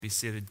Be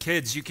seated.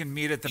 Kids, you can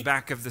meet at the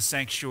back of the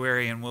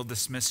sanctuary and we'll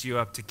dismiss you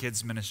up to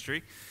kids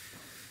ministry.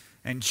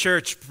 And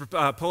church,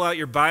 pull out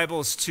your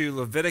Bibles to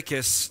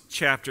Leviticus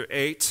chapter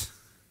 8.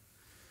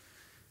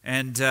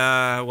 And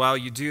while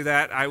you do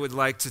that, I would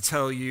like to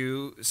tell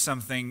you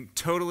something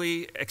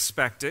totally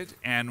expected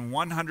and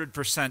 100%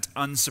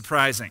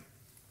 unsurprising.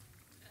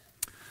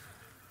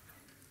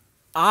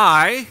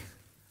 I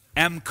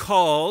am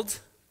called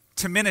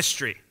to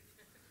ministry.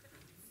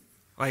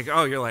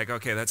 You're like,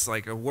 okay, that's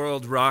like a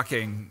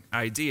world-rocking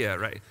idea,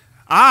 right?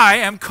 I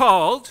am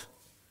called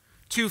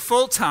to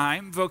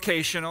full-time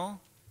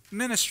vocational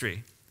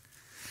ministry.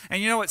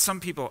 And you know what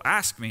some people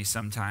ask me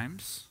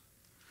sometimes?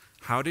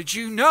 How did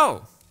you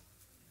know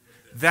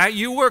that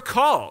you were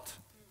called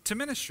to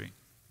ministry?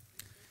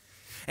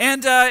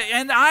 And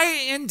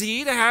I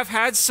indeed have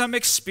had some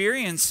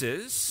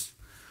experiences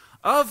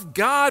of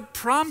God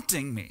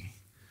prompting me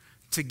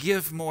to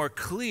give more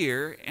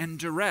clear and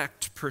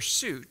direct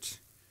pursuit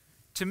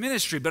to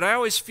ministry. But I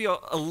always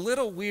feel a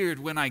little weird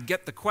when I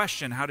get the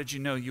question, how did you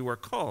know you were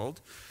called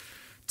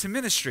to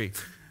ministry?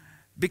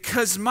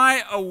 Because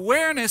my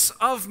awareness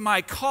of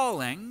my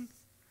calling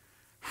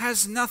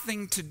has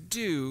nothing to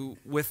do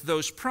with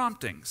those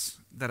promptings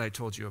that I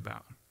told you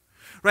about.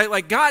 Right?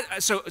 Like God,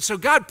 so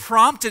God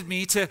prompted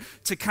me to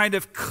kind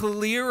of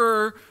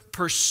clearer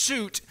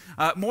pursuit,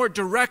 more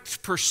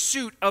direct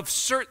pursuit of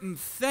certain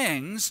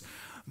things.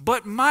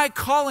 But my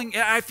calling,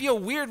 I feel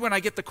weird when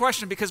I get the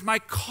question because my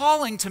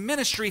calling to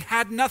ministry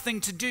had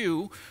nothing to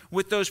do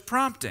with those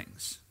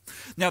promptings.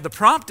 Now, the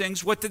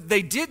promptings, what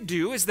they did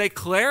do is they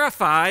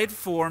clarified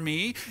for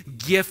me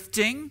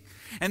gifting,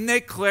 and they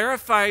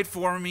clarified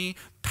for me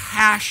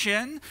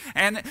passion,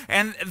 and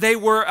they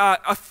were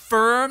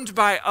affirmed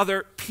by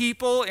other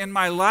people in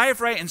my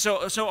life, right? And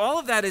so all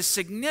of that is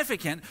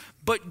significant,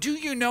 but do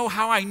you know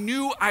how I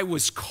knew I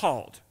was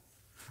called?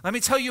 Let me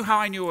tell you how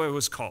I knew I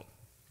was called.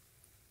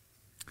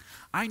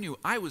 I knew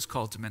I was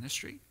called to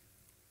ministry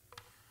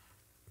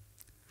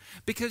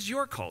because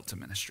you're called to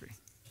ministry.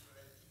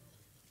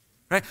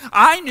 Right?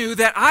 I knew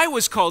that I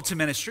was called to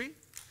ministry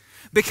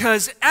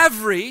because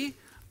every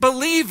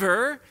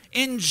believer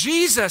in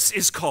Jesus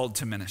is called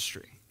to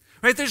ministry.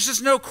 Right? There's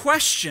just no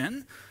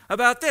question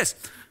about this.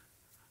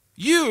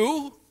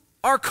 You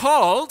are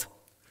called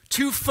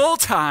to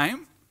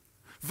full-time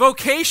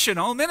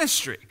vocational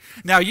ministry.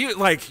 Now,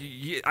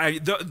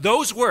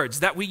 those words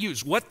that we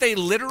use, what they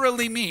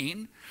literally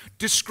mean,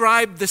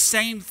 describe the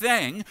same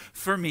thing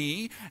for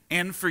me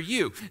and for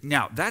you.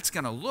 Now, that's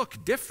going to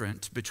look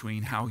different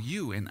between how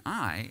you and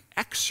I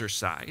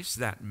exercise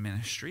that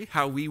ministry,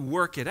 how we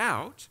work it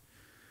out,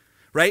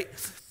 right?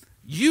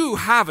 You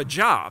have a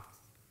job,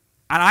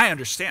 and I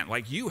understand,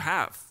 you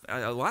have,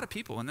 a lot of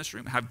people in this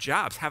room have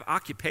jobs, have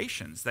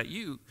occupations that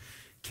you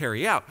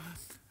carry out.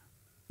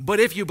 But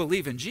if you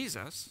believe in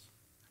Jesus,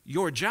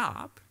 your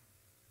job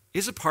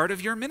is a part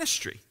of your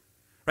ministry.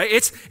 Right?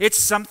 It's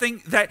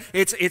something that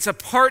it's a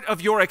part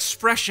of your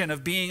expression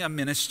of being a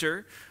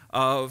minister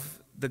of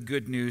the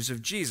good news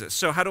of Jesus.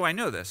 So how do I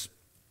know this?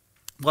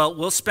 Well,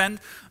 we'll spend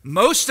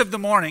most of the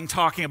morning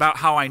talking about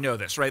how I know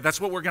this, right? That's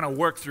what we're going to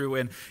work through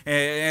in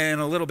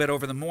a little bit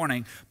over the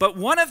morning. But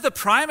one of the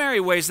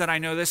primary ways that I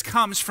know this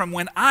comes from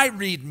when I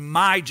read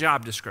my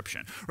job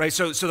description, right?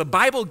 So the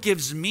Bible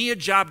gives me a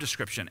job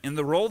description in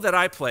the role that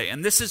I play,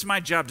 and this is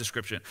my job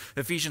description,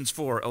 Ephesians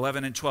 4,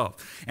 11 and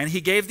 12. And he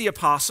gave the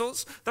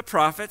apostles, the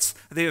prophets,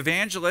 the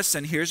evangelists,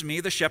 and here's me,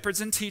 the shepherds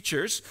and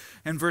teachers,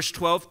 in verse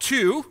 12,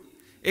 to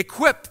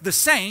equip the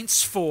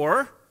saints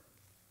for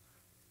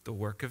the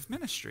work of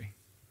ministry.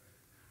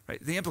 Right?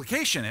 The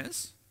implication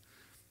is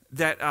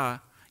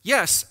that,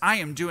 yes, I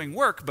am doing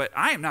work, but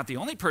I am not the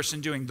only person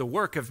doing the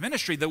work of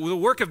ministry. The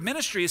work of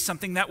ministry is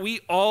something that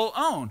we all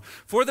own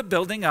for the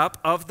building up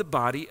of the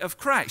body of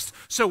Christ.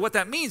 So what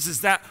that means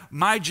is that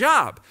my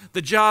job,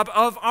 the job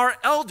of our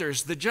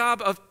elders, the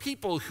job of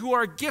people who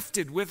are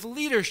gifted with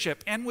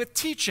leadership and with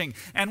teaching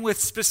and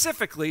with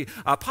specifically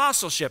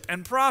apostleship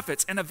and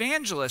prophets and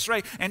evangelists,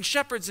 right, and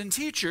shepherds and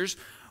teachers,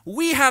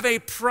 we have a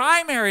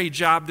primary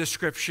job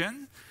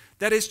description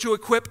that is to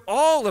equip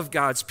all of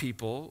God's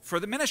people for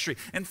the ministry.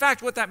 In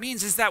fact, what that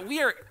means is that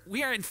we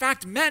are in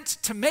fact meant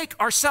to make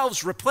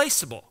ourselves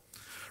replaceable,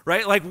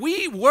 right? Like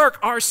we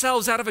work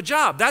ourselves out of a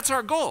job. That's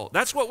our goal.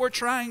 That's what we're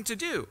trying to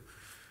do.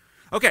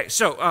 Okay,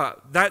 so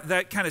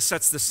that kind of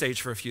sets the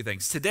stage for a few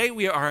things. Today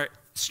we are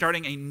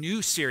starting a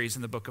new series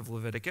in the book of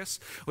Leviticus,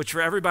 which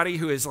for everybody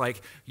who is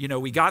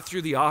we got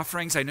through the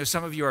offerings. I know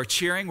some of you are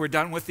cheering. We're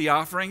done with the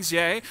offerings.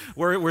 Yay.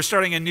 We're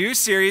starting a new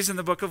series in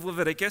the book of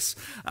Leviticus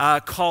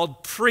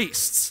called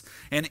Priests.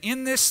 And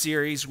in this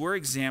series, we're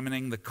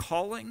examining the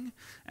calling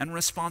and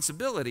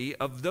responsibility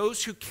of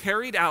those who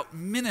carried out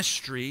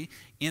ministry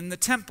in the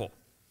temple.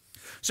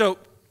 So,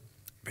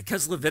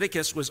 because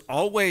Leviticus was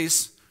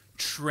always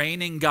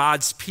training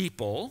God's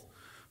people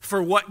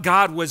for what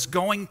God was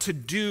going to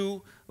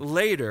do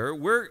later,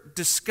 we're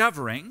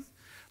discovering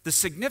the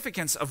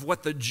significance of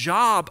what the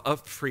job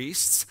of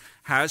priests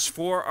has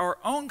for our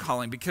own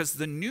calling, because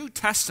the New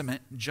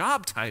Testament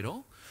job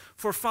title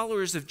for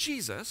followers of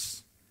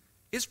Jesus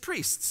is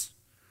priests.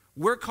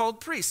 We're called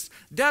priests.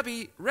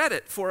 Debbie read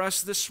it for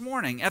us this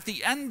morning. At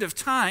the end of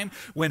time,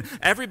 when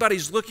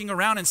everybody's looking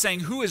around and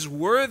saying, who is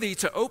worthy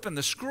to open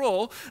the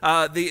scroll?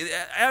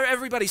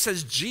 Everybody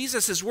says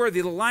Jesus is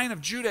worthy. The Lion of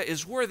Judah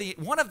is worthy.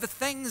 One of the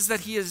things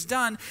that he has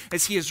done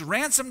is he has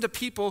ransomed a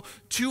people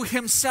to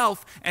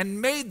himself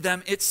and made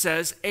them, it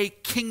says, a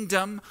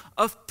kingdom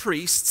of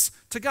priests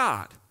to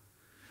God.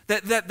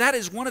 That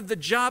is one of the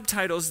job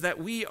titles that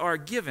we are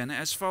given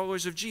as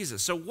followers of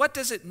Jesus. So what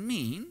does it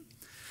mean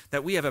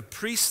that we have a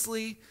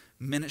priestly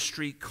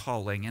ministry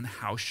calling, and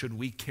how should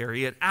we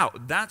carry it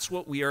out? That's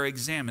what we are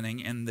examining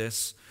in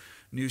this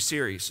new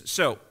series.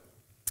 So,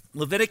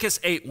 Leviticus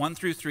 8, 1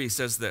 through 3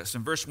 says this.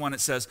 In verse 1 it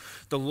says,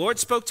 "The Lord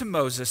spoke to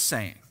Moses,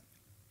 saying,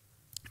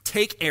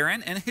 take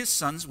Aaron and his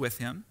sons with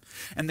him,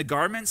 and the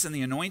garments and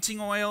the anointing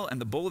oil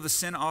and the bowl of the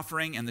sin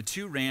offering and the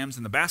 2 rams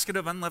and the basket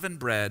of unleavened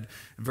bread."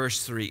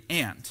 Verse 3,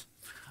 "and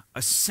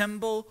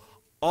assemble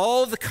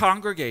all the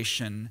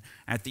congregation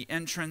at the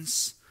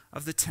entrance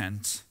of the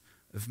tent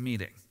of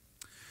meeting."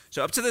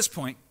 So up to this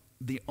point,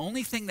 the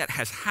only thing that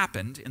has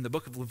happened in the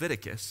book of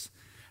Leviticus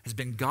has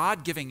been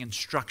God giving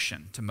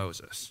instruction to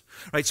Moses.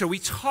 Right? So we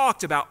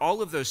talked about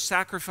all of those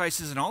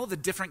sacrifices and all of the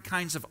different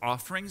kinds of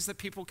offerings that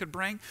people could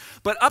bring,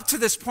 but up to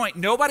this point,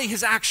 nobody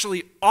has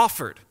actually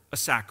offered a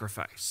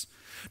sacrifice.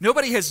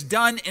 Nobody has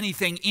done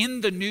anything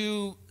in the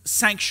new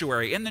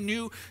sanctuary, in the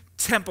new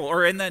temple,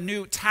 or in the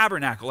new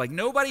tabernacle. Like,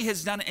 nobody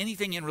has done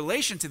anything in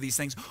relation to these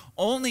things.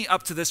 Only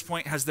up to this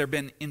point has there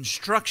been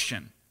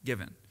instruction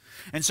given.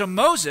 And so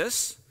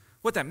Moses,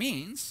 what that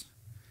means,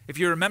 if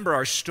you remember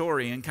our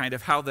story and kind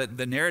of how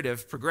the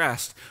narrative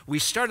progressed, we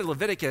started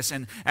Leviticus,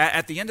 and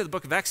at the end of the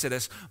book of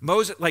Exodus,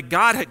 Moses, like,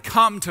 God had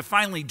come to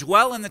finally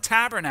dwell in the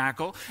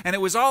tabernacle, and it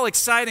was all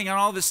exciting and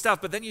all this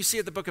stuff. But then you see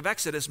at the book of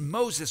Exodus,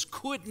 Moses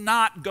could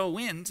not go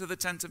into the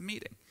tent of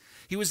meeting.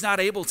 He was not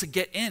able to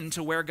get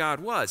into where God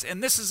was.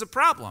 And this is a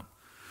problem,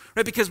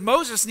 right? Because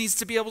Moses needs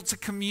to be able to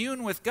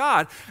commune with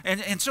God.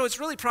 And so it's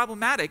really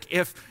problematic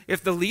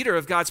if the leader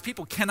of God's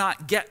people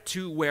cannot get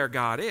to where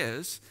God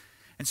is.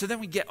 And so then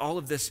we get all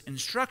of this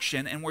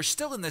instruction, and we're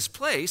still in this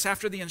place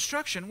after the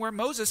instruction where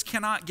Moses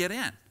cannot get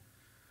in.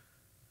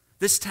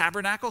 This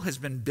tabernacle has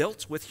been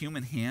built with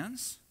human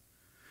hands,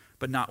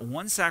 but not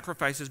one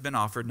sacrifice has been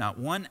offered, not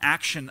one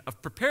action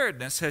of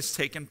preparedness has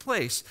taken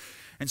place.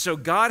 And so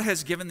God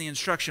has given the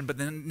instruction, but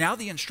then now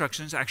the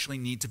instructions actually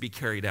need to be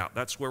carried out.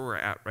 That's where we're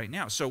at right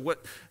now. So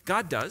what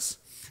God does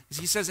is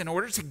he says, in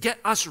order to get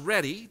us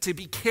ready to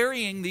be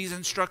carrying these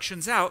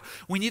instructions out,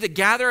 we need to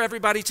gather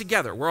everybody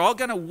together. We're all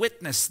going to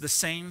witness the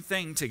same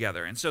thing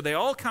together. And so they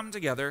all come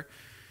together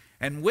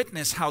and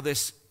witness how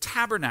this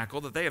tabernacle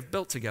that they have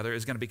built together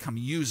is going to become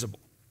usable.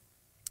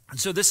 And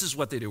so this is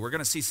what they do. We're going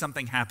to see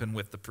something happen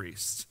with the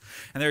priests.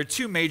 And there are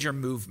 2 major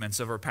movements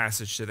of our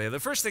passage today. The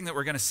first thing that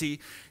we're going to see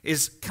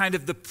is kind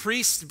of the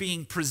priests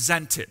being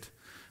presented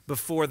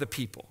before the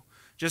people.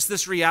 Just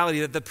this reality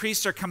that the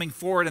priests are coming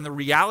forward and the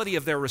reality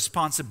of their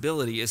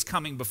responsibility is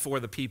coming before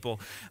the people.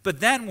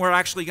 But then we're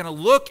actually going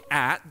to look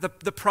at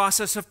the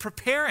process of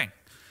preparing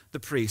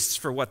the priests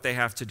for what they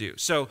have to do.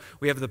 So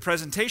we have the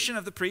presentation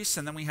of the priests,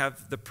 and then we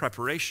have the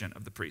preparation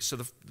of the priests. So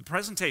the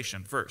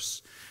presentation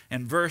first.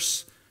 In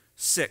verse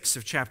 6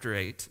 of chapter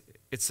 8,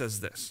 it says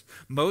this: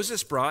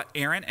 "Moses brought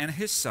Aaron and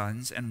his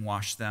sons and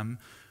washed them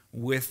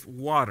with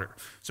water."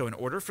 So in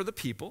order for the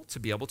people to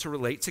be able to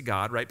relate to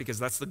God, right, because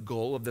that's the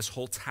goal of this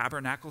whole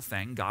tabernacle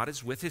thing, God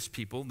is with his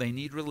people, they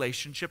need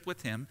relationship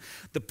with him.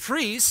 The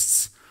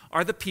priests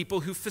are the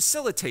people who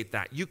facilitate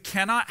that. You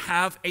cannot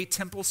have a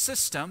temple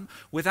system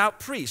without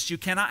priests. You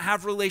cannot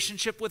have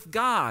relationship with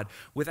God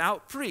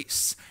without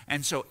priests.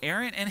 And so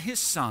Aaron and his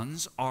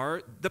sons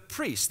are the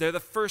priests. They're the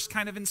first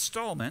kind of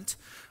installment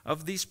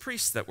of these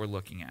priests that we're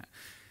looking at.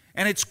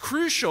 And it's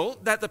crucial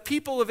that the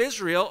people of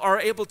Israel are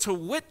able to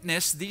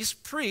witness these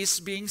priests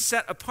being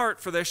set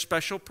apart for their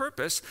special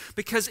purpose,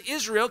 because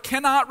Israel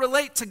cannot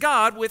relate to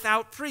God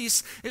without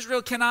priests.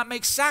 Israel cannot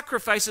make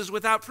sacrifices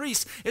without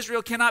priests.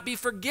 Israel cannot be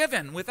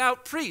forgiven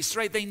without priests,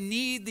 right? They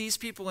need these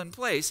people in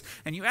place.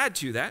 And you add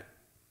to that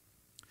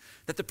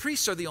the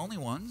priests are the only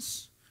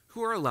ones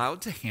who are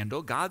allowed to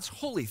handle God's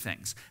holy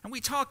things. And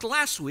we talked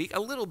last week a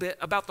little bit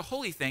about the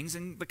holy things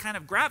and the kind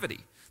of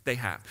gravity they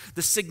have,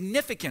 the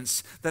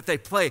significance that they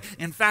play.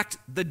 In fact,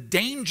 the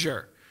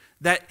danger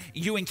that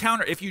you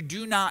encounter if you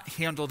do not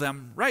handle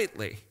them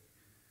rightly.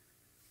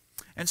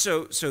 And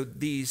so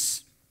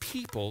these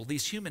people,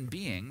 these human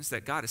beings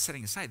that God is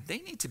setting aside, they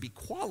need to be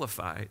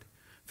qualified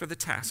for the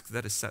task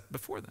that is set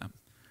before them.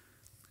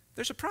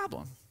 There's a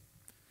problem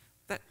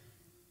that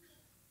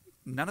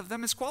none of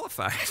them is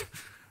qualified.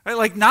 Right?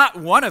 Like, not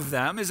one of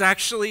them is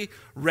actually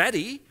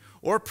ready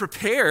or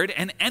prepared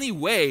in any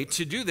way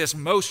to do this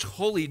most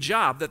holy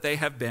job that they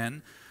have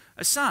been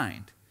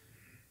assigned.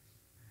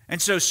 And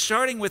so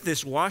starting with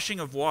this washing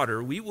of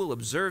water, we will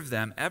observe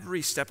them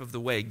every step of the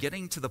way,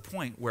 getting to the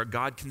point where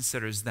God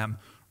considers them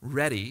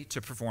ready to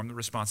perform the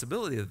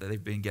responsibility that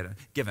they've been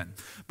given.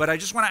 But I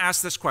just want to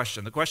ask this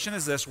question. The question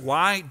is this: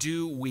 why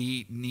do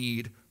we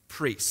need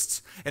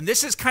priests. And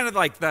this is kind of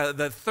like the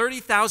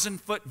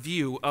 30,000-foot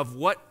view of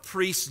what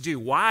priests do,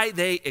 why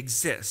they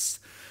exist.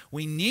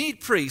 We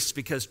need priests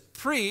because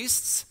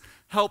priests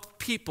help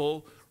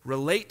people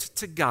relate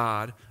to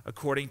God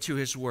according to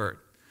his word.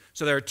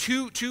 So there are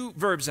two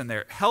verbs in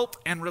there, help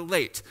and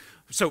relate.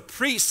 So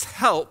priests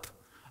help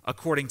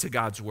according to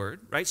God's word,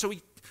 right? So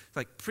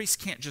priests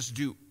can't just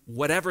do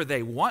whatever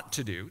they want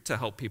to do to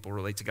help people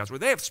relate to God's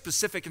word. They have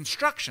specific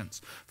instructions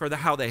for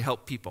how they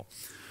help people.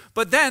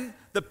 But then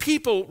the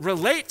people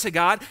relate to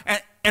God,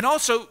 and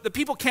also the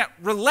people can't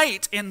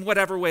relate in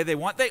whatever way they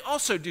want. They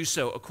also do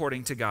so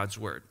according to God's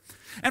word.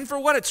 And for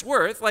what it's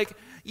worth,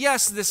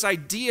 yes, this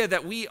idea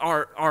that we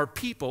are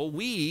people,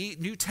 we,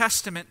 New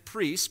Testament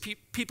priests,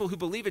 people who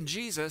believe in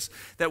Jesus,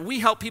 that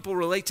we help people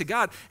relate to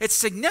God, it's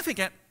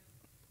significant,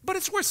 but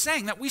it's worth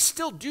saying that we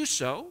still do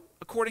so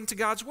according to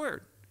God's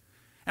word.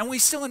 And we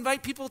still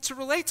invite people to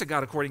relate to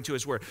God according to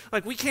his word.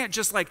 We can't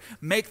just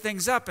make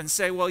things up and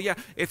say, well, yeah,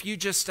 if you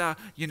just,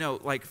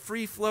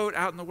 free float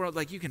out in the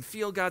world, you can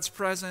feel God's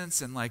presence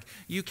and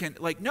you can,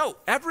 no,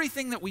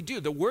 everything that we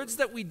do, the words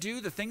that we do,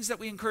 the things that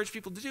we encourage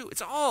people to do,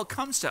 it's all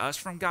comes to us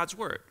from God's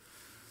word.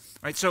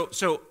 Right?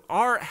 So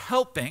our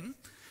helping,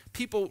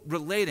 people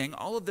relating,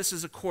 all of this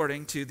is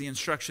according to the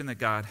instruction that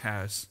God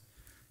has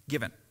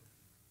given.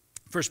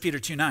 1 Peter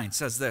 2:9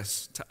 says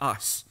this to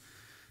us: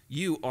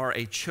 you are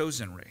a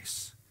chosen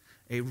race,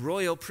 a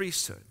royal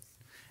priesthood,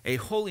 a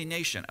holy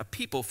nation, a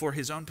people for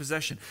his own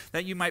possession,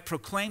 that you might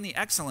proclaim the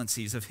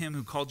excellencies of him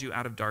who called you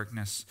out of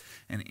darkness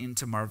and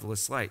into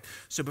marvelous light.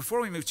 So before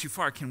we move too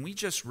far, can we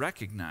just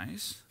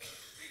recognize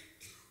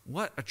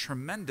what a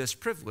tremendous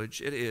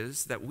privilege it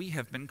is that we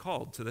have been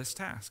called to this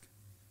task?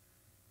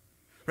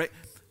 Right?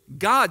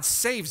 God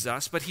saves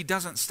us, but he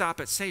doesn't stop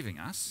at saving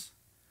us.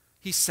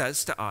 He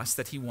says to us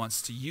that he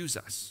wants to use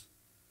us.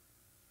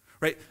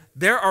 Right?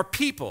 There are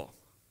people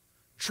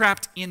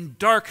trapped in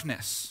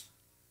darkness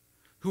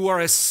who are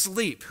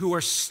asleep, who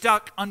are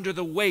stuck under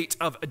the weight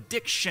of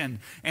addiction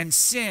and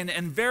sin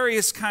and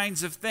various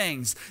kinds of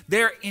things.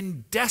 They're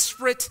in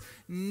desperate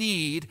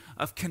need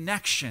of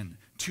connection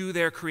to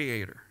their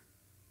Creator.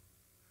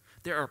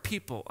 There are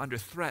people under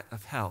threat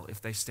of hell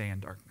if they stay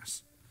in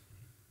darkness.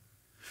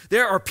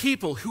 There are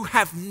people who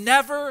have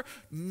never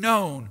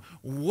known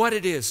what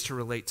it is to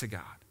relate to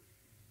God.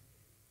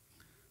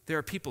 There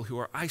are people who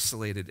are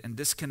isolated and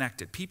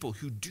disconnected, people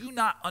who do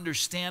not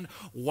understand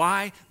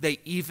why they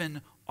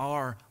even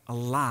are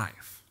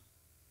alive.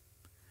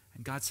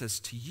 And God says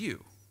to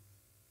you,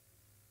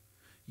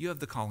 you have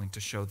the calling to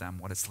show them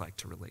what it's like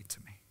to relate to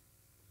me.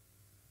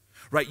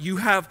 Right? You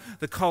have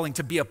the calling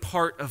to be a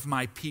part of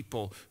my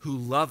people who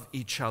love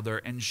each other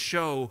and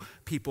show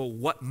people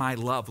what my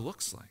love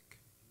looks like.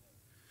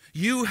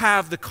 You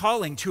have the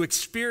calling to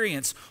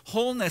experience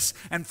wholeness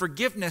and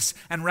forgiveness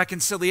and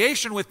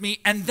reconciliation with me,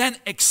 and then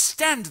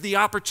extend the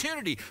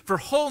opportunity for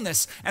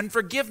wholeness and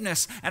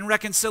forgiveness and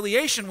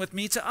reconciliation with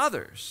me to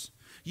others.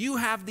 You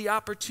have the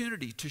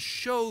opportunity to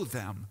show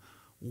them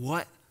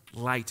what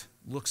light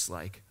looks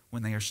like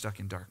when they are stuck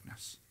in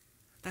darkness.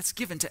 That's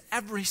given to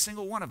every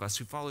single one of us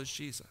who follows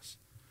Jesus.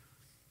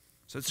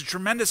 So it's a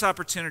tremendous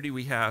opportunity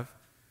we have,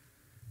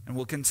 and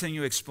we'll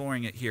continue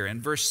exploring it here.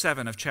 In verse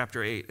 7 of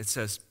chapter 8, it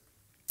says,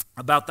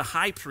 about the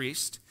high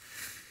priest,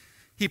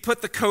 he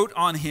put the coat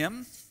on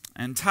him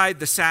and tied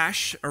the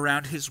sash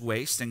around his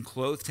waist and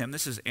clothed him,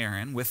 this is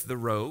Aaron, with the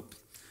robe,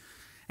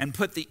 and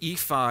put the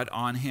ephod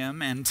on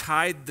him and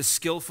tied the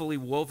skillfully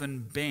woven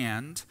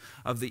band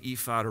of the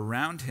ephod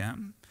around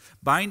him,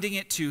 binding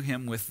it to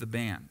him with the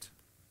band.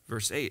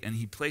 Verse 8, and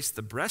he placed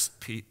the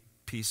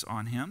breastpiece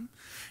on him,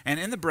 and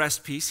in the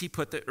breastpiece he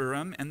put the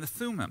Urim and the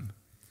Thummim.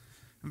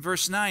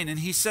 Verse 9, and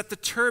he set the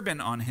turban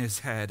on his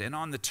head, and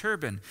on the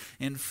turban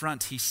in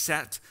front he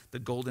set the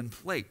golden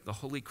plate, the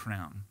holy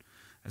crown,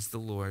 as the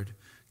Lord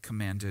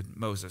commanded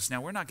Moses. Now,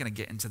 we're not going to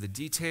get into the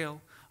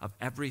detail of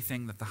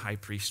everything that the high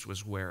priest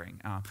was wearing.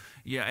 I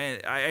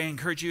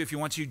encourage you, if you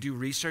want to do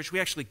research, we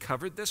actually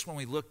covered this when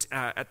we looked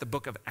at the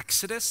book of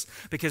Exodus,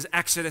 because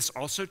Exodus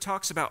also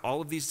talks about all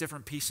of these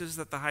different pieces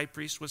that the high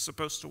priest was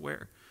supposed to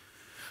wear.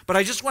 But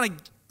I just want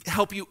to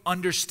help you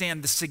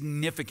understand the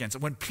significance.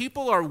 When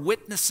people are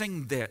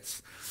witnessing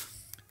this,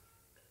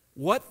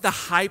 what the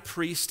high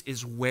priest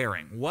is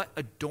wearing, what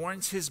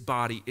adorns his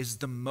body, is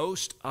the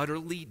most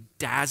utterly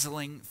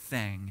dazzling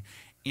thing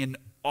in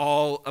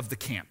all of the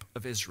camp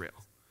of Israel.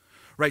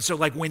 Right? So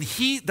when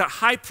the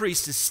high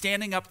priest is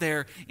standing up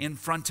there in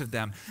front of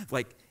them,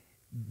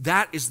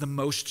 that is the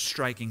most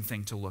striking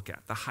thing to look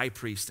at, the high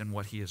priest and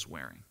what he is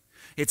wearing.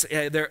 It's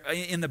there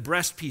in the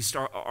breastpiece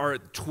are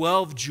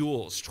 12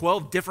 jewels,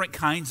 12 different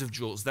kinds of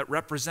jewels that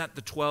represent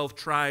the 12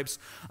 tribes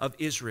of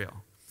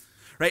Israel.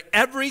 Right?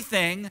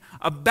 Everything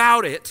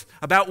about it,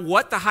 about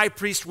what the high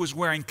priest was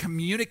wearing,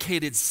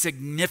 communicated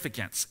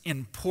significance,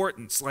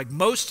 importance,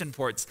 most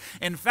importance.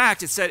 In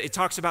fact, it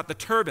talks about the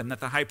turban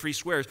that the high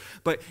priest wears,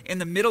 but in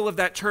the middle of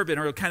that turban,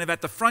 or kind of at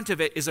the front of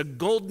it, is a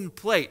golden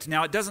plate.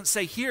 Now, it doesn't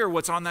say here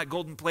what's on that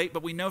golden plate,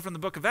 but we know from the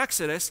book of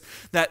Exodus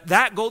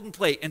that golden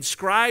plate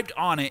inscribed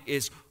on it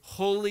is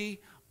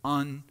holy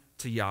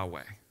unto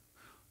Yahweh.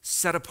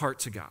 set apart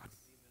to God.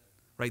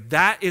 Right?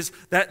 That is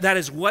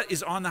what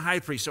is on the high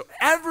priest. So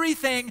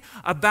everything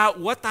about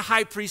what the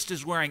high priest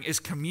is wearing is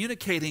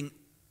communicating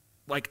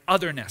like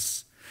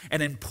otherness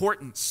and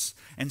importance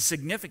and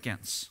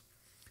significance.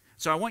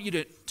 So I want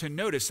you to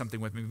notice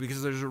something with me,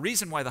 because there's a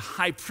reason why the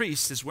high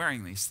priest is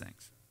wearing these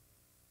things.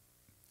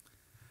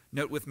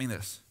 Note with me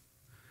this.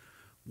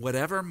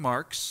 Whatever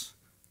marks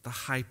the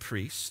high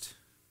priest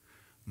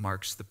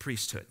marks the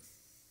priesthood.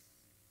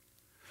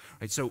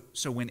 Right? So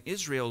when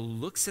Israel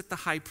looks at the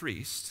high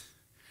priest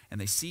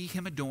and they see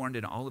him adorned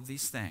in all of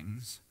these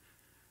things,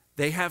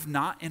 they have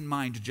not in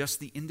mind just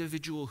the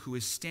individual who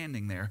is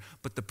standing there,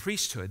 but the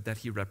priesthood that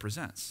he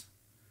represents.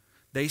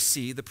 They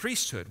see the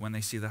priesthood when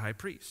they see the high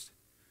priest.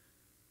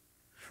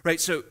 Right,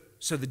 so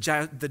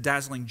the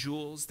dazzling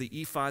jewels,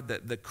 the ephod,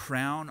 the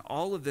crown,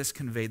 all of this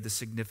conveyed the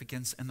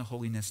significance and the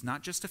holiness,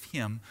 not just of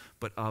him,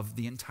 but of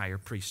the entire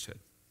priesthood.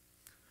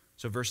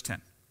 So verse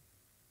 10.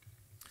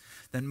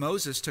 Then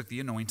Moses took the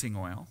anointing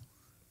oil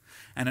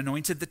and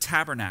anointed the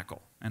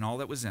tabernacle and all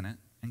that was in it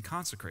and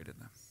consecrated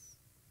them.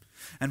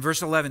 And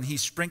verse 11, he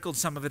sprinkled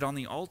some of it on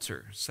the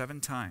altar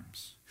 7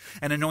 times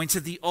and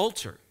anointed the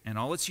altar and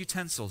all its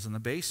utensils and the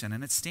basin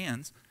and its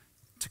stands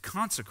to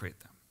consecrate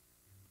them.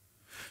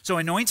 So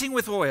anointing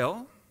with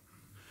oil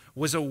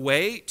was a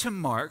way to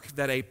mark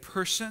that a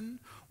person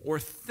or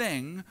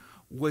thing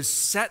was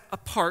set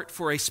apart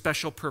for a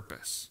special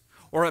purpose,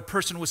 or a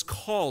person was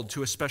called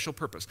to a special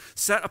purpose,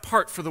 set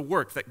apart for the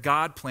work that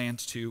God planned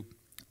to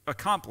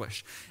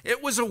accomplish.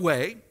 It was a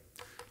way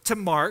to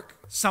mark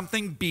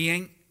something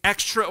being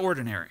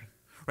extraordinary,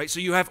 right? So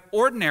you have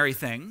ordinary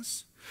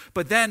things,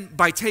 but then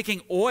by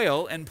taking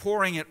oil and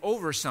pouring it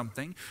over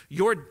something,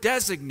 you're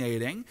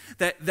designating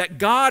that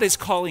God is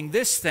calling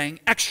this thing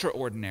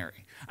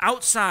extraordinary,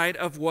 outside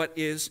of what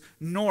is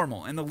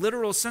normal in the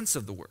literal sense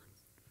of the word.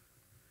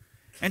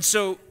 And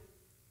so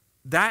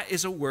that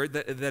is a word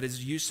that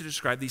is used to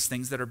describe these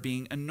things that are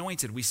being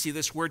anointed. We see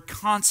this word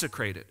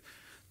consecrated.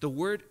 The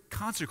word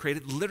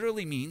consecrated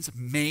literally means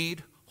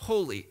made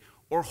holy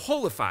or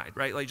holified,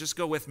 right? Like, just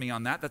go with me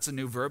on that. That's a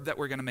new verb that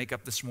we're going to make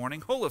up this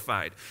morning,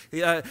 holified.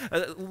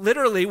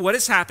 Literally, what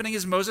is happening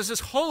is Moses is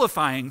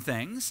holifying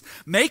things,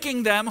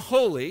 making them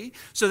holy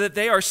so that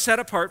they are set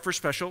apart for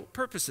special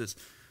purposes.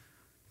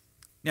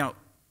 Now,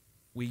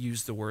 we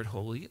use the word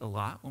holy a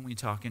lot when we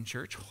talk in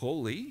church.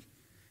 Holy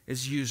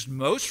is used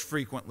most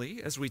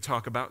frequently as we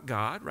talk about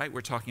God, right?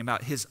 We're talking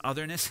about his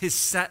otherness, his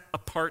set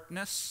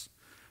apartness,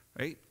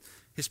 right?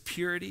 His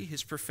purity,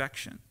 his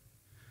perfection.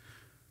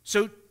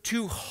 So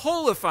to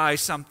holify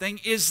something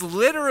is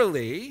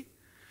literally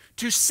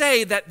to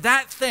say that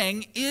that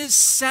thing is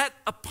set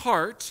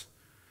apart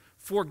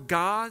for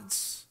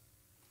God's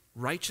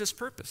righteous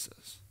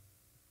purposes.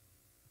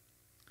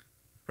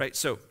 Right?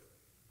 So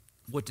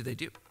what do?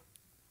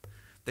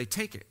 They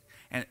take it,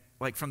 and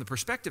like from the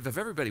perspective of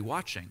everybody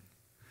watching,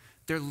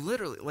 they're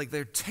literally, like,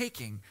 they're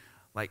taking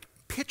like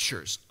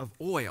pitchers of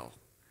oil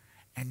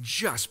and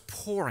just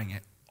pouring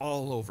it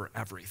all over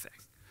everything.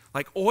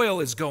 Like,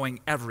 oil is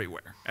going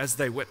everywhere as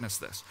they witness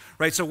this,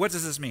 right? So what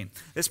does this mean?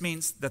 This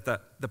means that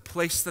the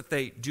place that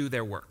they do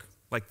their work,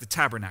 like the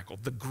tabernacle,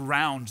 the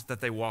ground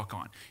that they walk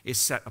on, is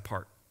set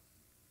apart,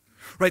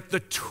 right? The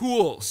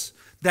tools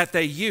that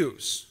they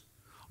use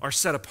are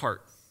set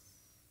apart,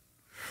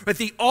 right?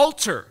 The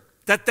altar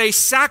that they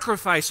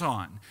sacrifice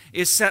on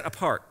is set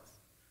apart.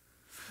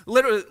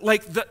 Literally,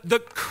 like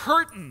the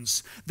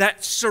curtains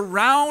that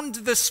surround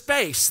the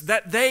space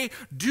that they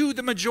do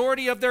the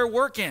majority of their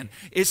work in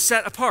is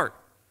set apart.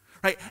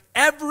 Right?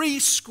 Every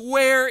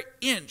square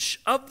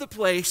inch of the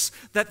place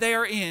that they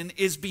are in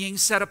is being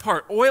set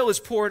apart. Oil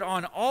is poured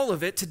on all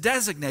of it to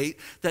designate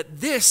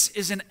that this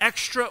is an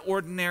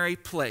extraordinary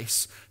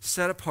place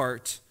set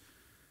apart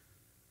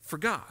for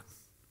God,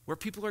 where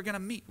people are going to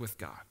meet with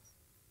God.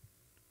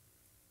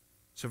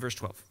 So verse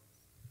 12.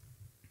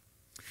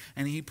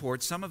 And he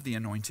poured some of the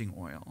anointing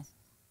oil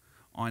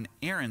on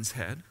Aaron's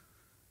head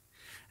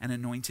and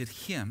anointed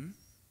him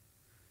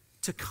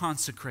to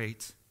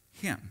consecrate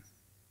him.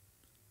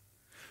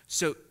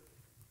 So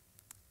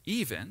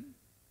even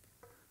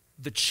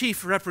the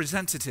chief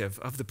representative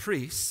of the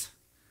priests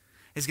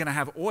is going to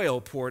have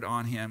oil poured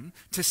on him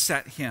to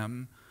set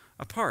him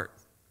apart.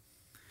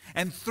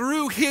 And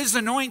through his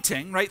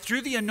anointing, right,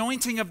 through the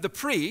anointing of the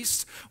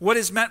priest, what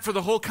is meant for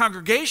the whole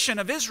congregation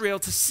of Israel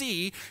to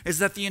see is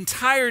that the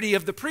entirety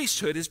of the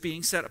priesthood is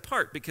being set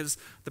apart because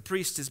the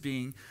priest is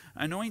being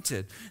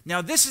anointed.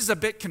 Now, this is a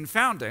bit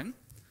confounding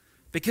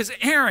because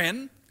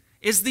Aaron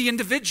is the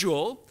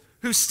individual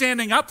who's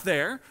standing up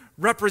there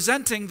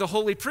representing the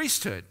holy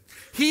priesthood.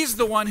 He's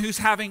the one who's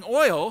having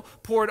oil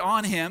poured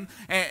on him,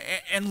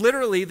 and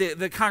literally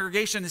the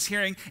congregation is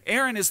hearing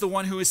Aaron is the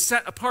one who is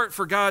set apart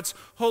for God's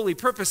holy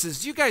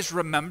purposes. Do you guys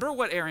remember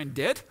what Aaron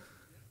did?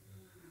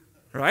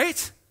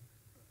 Right?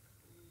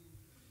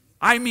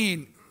 I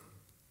mean,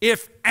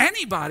 if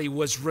anybody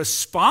was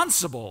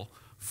responsible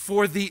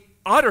for the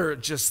utter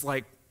just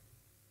like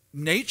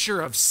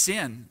nature of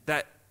sin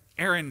that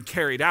Aaron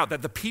carried out,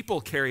 that the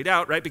people carried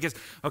out, right? Because,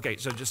 okay,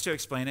 so just to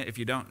explain it, if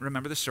you don't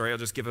remember the story, I'll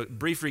just give a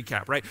brief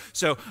recap, right?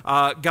 So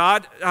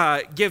God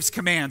gives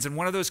commands, and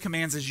one of those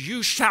commands is,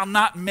 you shall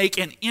not make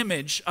an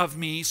image of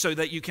me so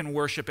that you can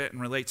worship it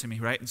and relate to me,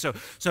 right? And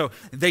so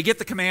they get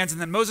the commands,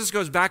 and then Moses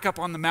goes back up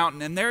on the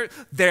mountain, and they're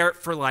there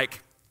for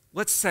like,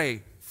 let's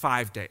say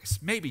 5 days,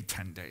 maybe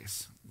 10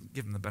 days.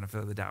 Give them the benefit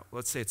of the doubt.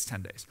 Let's say it's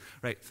 10 days,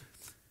 right?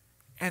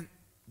 And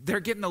they're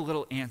getting a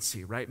little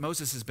antsy, right?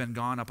 Moses has been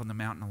gone up on the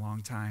mountain a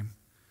long time.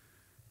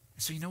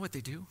 So you know what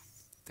they do?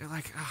 They're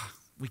like,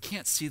 we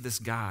can't see this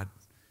God,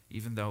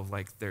 even though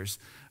like there's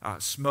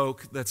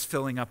smoke that's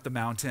filling up the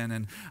mountain,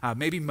 and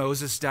maybe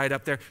Moses died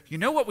up there. You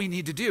know what we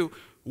need to do?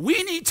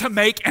 We need to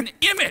make an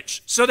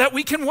image so that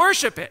we can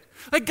worship it.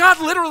 Like God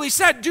literally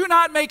said, do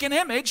not make an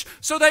image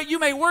so that you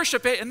may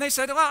worship it. And they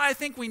said, well, I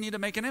think we need to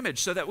make an image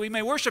so that we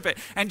may worship it.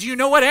 And do you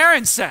know what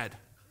Aaron said?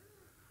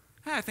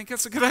 I think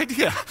that's a good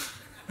idea.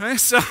 Right?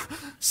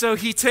 So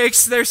he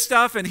takes their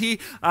stuff and he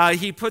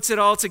puts it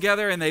all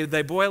together, and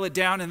they boil it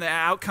down, and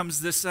out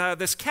comes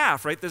this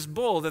calf, right? This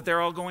bull that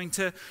they're all going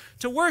to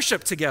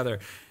worship together.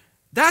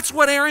 That's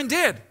what Aaron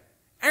did.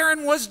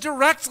 Aaron was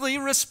directly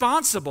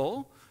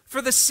responsible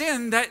for the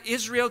sin that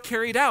Israel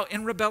carried out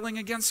in rebelling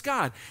against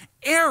God.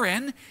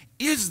 Aaron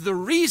is the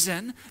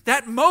reason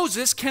that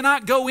Moses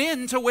cannot go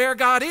into where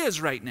God is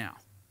right now.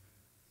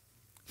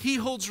 He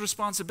holds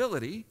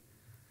responsibility.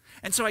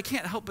 And so I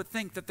can't help but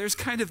think that there's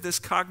kind of this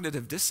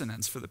cognitive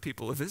dissonance for the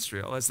people of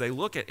Israel as they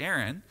look at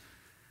Aaron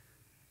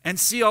and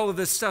see all of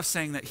this stuff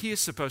saying that he is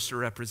supposed to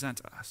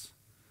represent us.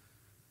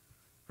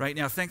 Right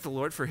now, thank the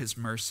Lord for his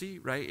mercy,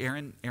 right?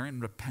 Aaron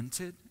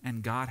repented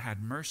and God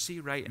had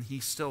mercy, right? And he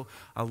still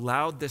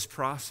allowed this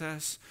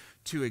process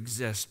to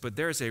exist. But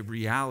there's a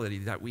reality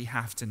that we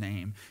have to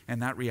name,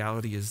 and that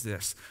reality is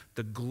this: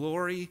 the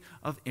glory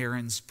of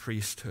Aaron's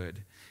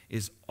priesthood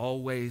is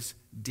always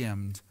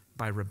dimmed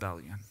by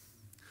rebellion.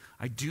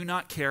 I do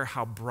not care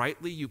how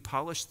brightly you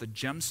polish the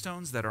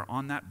gemstones that are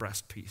on that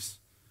breastpiece.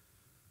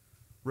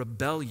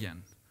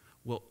 Rebellion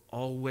will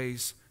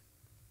always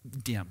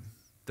dim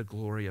the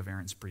glory of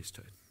Aaron's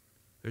priesthood.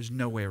 There's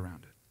no way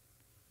around it.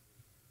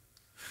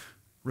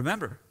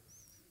 Remember,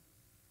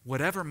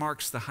 whatever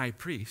marks the high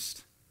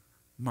priest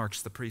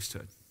marks the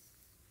priesthood.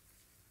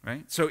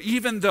 Right? So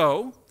even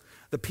though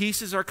the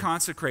pieces are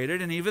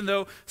consecrated, and even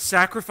though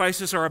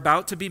sacrifices are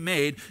about to be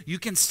made, you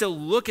can still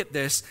look at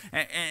this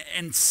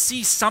and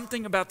see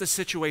something about the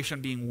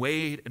situation being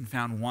weighed and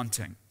found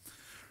wanting.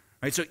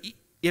 Right? So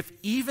if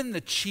even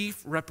the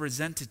chief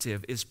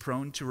representative is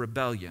prone to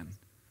rebellion,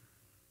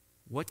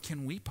 what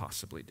can we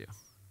possibly do?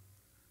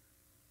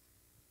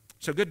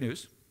 So good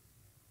news.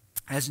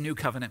 As new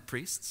covenant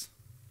priests,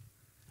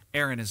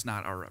 Aaron is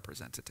not our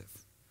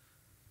representative.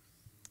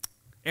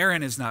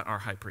 Aaron is not our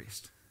high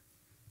priest.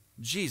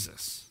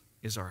 Jesus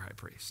is our high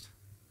priest.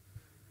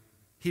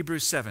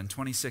 Hebrews 7,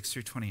 26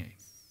 through 28.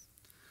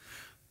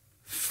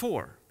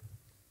 For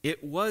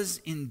it was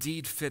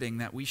indeed fitting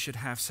that we should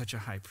have such a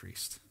high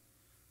priest,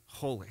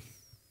 holy,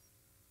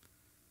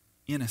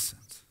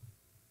 innocent,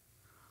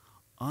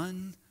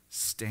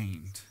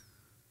 unstained,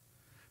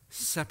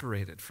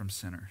 separated from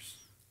sinners,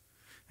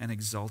 and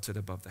exalted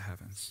above the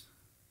heavens.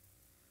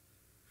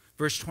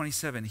 Verse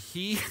 27,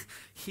 he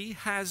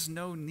has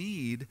no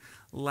need,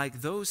 like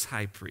those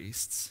high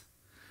priests,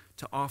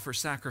 to offer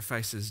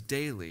sacrifices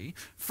daily,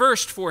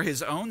 first for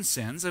his own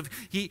sins.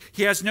 He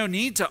has no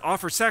need to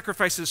offer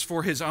sacrifices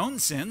for his own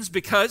sins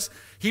because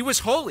he was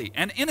holy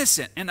and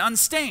innocent and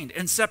unstained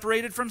and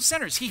separated from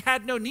sinners. He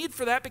had no need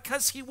for that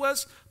because he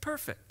was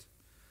perfect.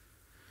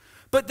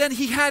 But then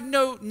he had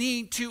no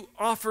need to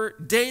offer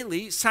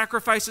daily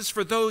sacrifices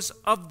for those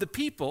of the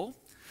people,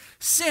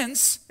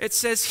 since it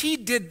says he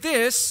did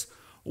this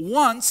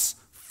once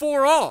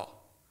for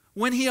all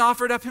when he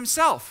offered up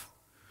himself.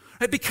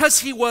 Because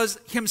he was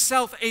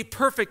himself a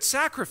perfect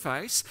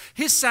sacrifice,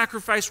 his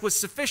sacrifice was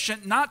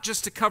sufficient not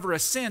just to cover a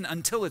sin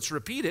until it's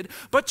repeated,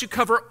 but to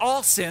cover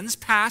all sins,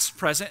 past,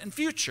 present, and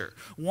future,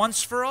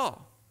 once for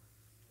all.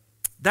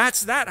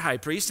 That's that high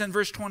priest. In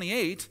verse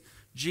 28,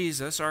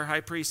 Jesus, our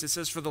high priest, it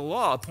says, for the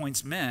law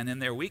appoints men in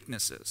their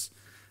weaknesses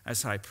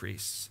as high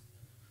priests.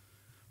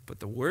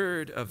 But the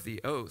word of the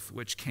oath,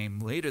 which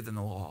came later than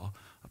the law,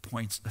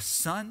 appoints a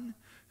son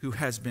who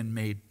has been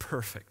made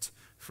perfect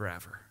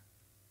forever.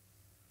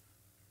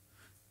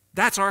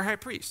 That's our high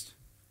priest.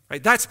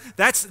 Right?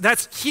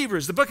 That's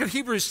Hebrews. The book of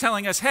Hebrews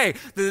telling us, hey,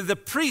 the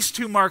priest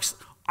who marks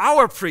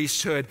our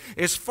priesthood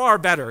is far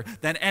better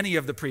than any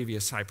of the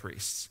previous high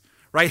priests.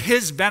 Right?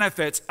 His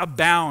benefits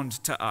abound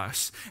to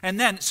us. And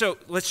then, so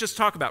let's just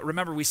talk about,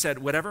 remember we said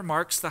whatever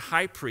marks the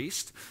high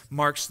priest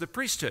marks the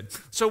priesthood.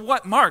 So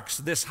what marks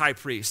this high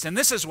priest? And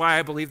this is why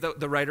I believe that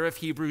the writer of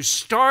Hebrews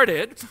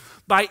started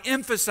by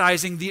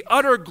emphasizing the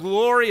utter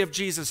glory of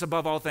Jesus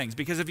above all things.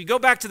 Because if you go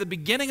back to the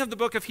beginning of the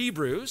book of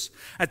Hebrews,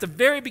 at the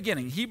very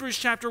beginning, Hebrews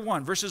chapter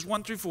 1, verses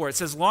 1 through 4, it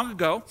says, long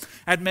ago,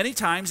 at many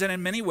times and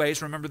in many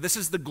ways, remember this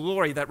is the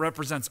glory that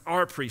represents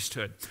our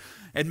priesthood.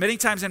 And many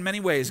times in many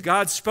ways,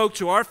 God spoke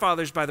to our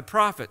fathers by the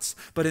prophets,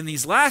 but in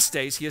these last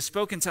days, he has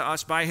spoken to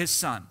us by his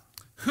Son,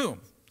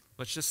 whom,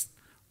 let's just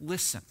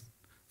listen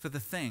for the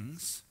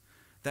things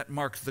that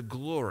mark the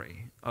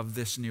glory of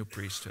this new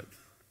priesthood,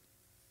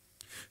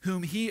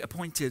 whom he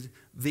appointed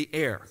the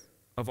heir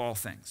of all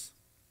things,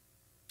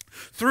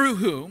 through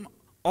whom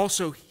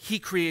also he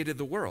created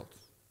the world.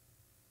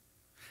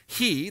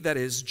 He, that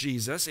is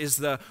Jesus, is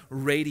the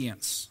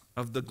radiance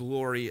of the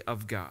glory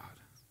of God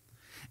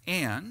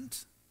and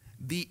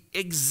the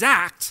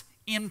exact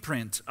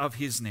imprint of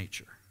his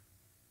nature.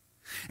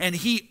 And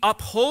he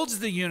upholds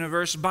the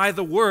universe by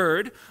the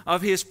word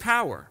of his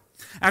power.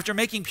 After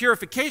making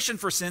purification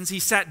for sins, he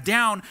sat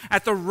down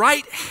at the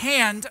right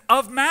hand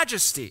of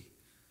majesty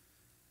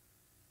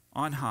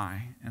on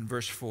high. And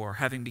verse 4,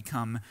 having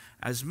become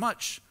as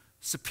much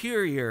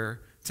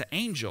superior to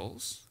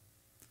angels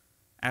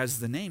as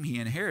the name he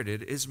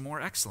inherited is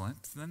more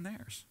excellent than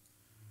theirs.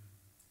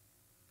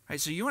 Right,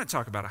 so you want to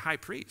talk about a high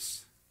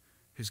priest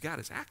who's got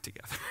his act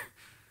together,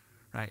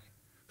 right?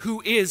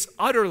 Who is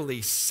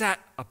utterly set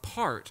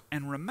apart.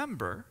 And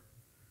remember,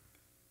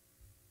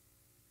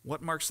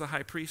 what marks the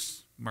high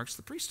priest marks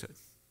the priesthood.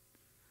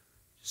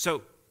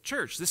 So,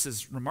 church, this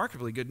is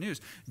remarkably good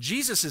news.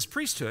 Jesus'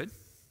 priesthood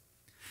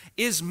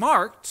is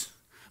marked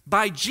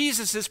by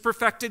Jesus'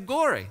 perfected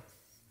glory.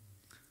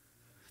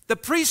 The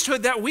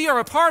priesthood that we are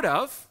a part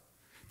of,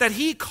 that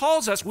he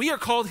calls us, we are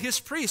called his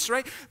priests,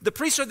 right? The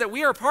priesthood that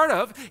we are a part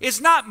of is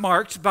not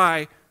marked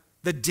by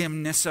the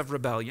dimness of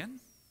rebellion.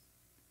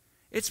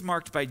 It's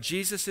marked by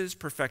Jesus'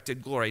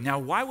 perfected glory. Now,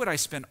 why would I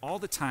spend all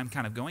the time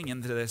kind of going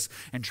into this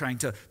and trying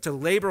to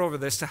labor over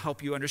this to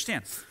help you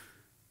understand?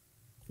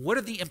 What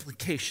are the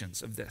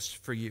implications of this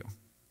for you?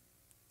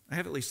 I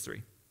have at least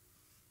 3.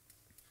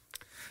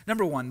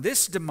 Number 1,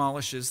 this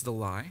demolishes the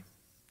lie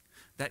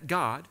that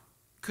God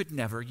could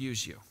never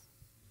use you.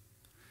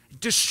 It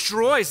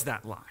destroys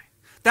that lie.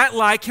 That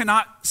lie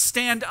cannot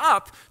stand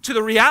up to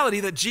the reality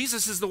that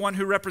Jesus is the one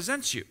who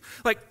represents you.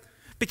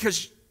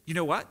 Because you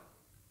know what?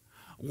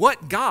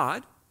 What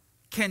God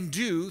can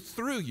do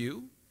through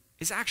you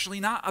is actually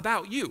not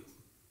about you.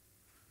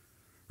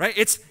 Right?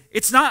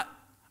 It's not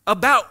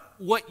about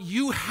what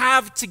you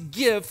have to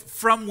give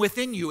from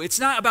within you. It's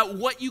not about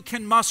what you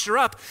can muster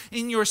up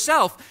in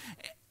yourself.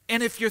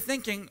 And if you're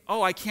thinking,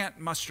 oh, I can't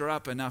muster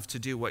up enough to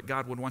do what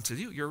God would want to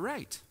do, you're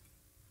right.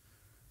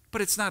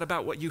 But it's not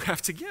about what you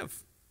have to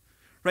give.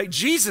 Right?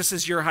 Jesus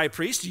is your high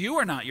priest. You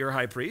are not your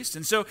high priest.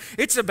 And so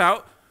it's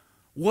about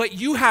what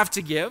you have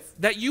to give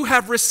that you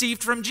have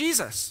received from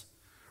Jesus.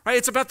 Right?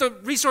 It's about the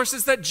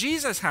resources that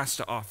Jesus has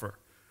to offer.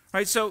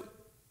 Right? So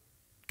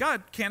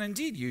God can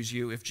indeed use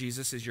you if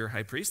Jesus is your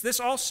high priest. This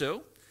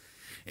also,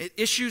 it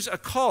issues a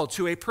call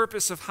to a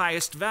purpose of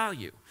highest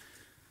value.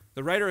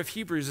 The writer of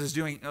Hebrews is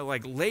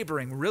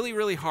laboring really,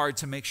 really hard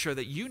to make sure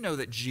that you know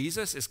that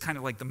Jesus is kind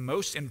of like the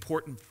most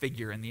important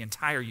figure in the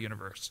entire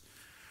universe.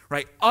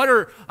 Right?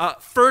 Utter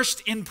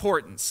first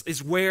importance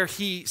is where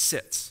he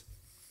sits.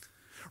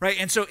 Right?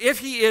 And so if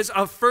he is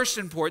of first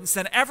importance,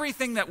 then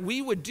everything that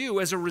we would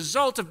do as a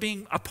result of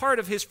being a part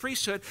of his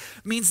priesthood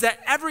means that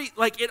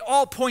it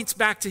all points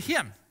back to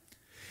him.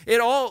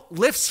 It all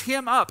lifts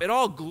him up. It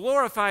all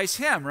glorifies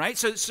him, right?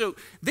 So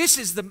this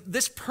is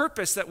this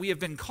purpose that we have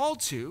been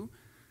called to.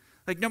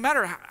 No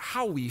matter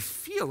how we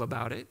feel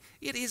about it,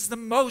 it is the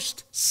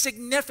most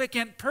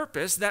significant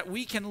purpose that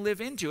we can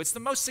live into. It's the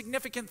most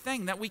significant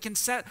thing that we can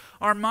set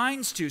our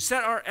minds to,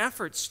 set our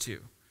efforts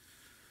to.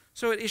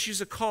 So it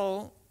issues a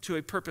call to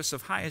a purpose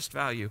of highest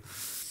value.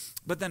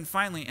 But then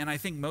finally, and I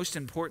think most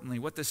importantly,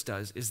 what this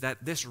does is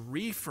that this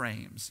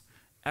reframes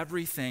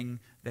everything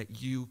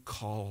that you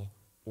call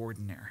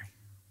ordinary.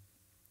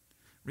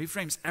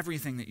 Reframes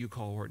everything that you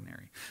call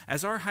ordinary.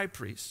 As our high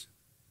priest,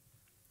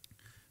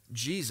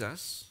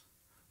 Jesus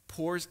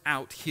pours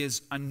out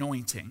his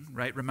anointing,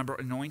 right? Remember,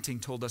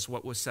 anointing told us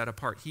what was set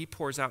apart. He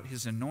pours out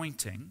his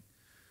anointing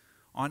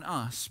on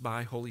us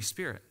by Holy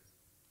Spirit.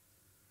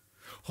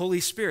 Holy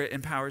Spirit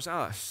empowers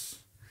us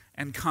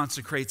and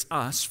consecrates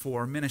us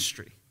for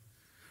ministry,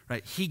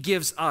 right? He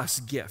gives us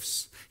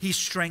gifts. He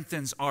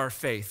strengthens our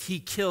faith. He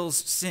kills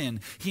sin.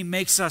 He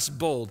makes us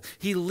bold.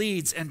 He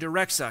leads and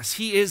directs us.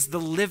 He is the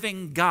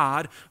living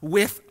God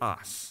with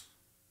us.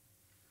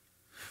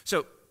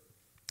 So,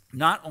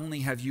 not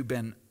only have you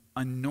been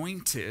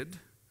anointed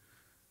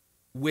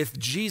with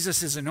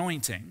Jesus'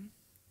 anointing,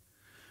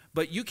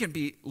 but you can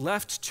be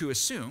left to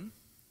assume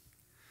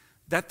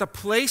that the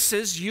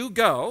places you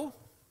go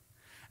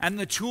and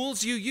the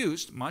tools you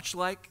used, much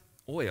like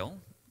oil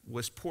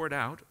was poured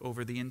out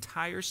over the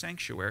entire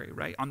sanctuary,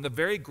 right, on the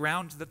very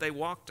ground that they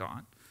walked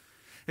on,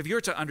 if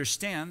you're to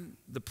understand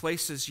the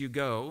places you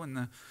go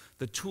and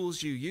the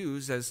tools you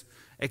use as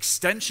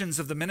extensions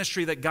of the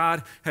ministry that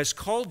God has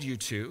called you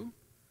to,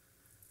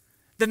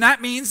 then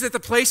that means that the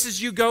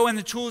places you go and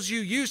the tools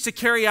you use to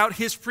carry out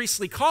his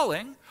priestly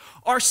calling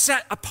are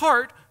set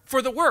apart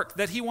for the work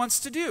that he wants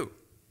to do.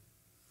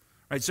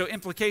 Right, so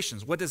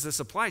implications, what does this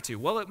apply to?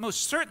 Well, it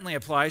most certainly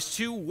applies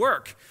to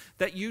work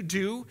that you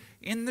do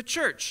in the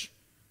church.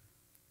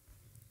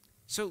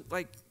 So,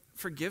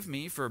 forgive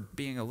me for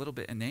being a little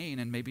bit inane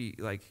and maybe,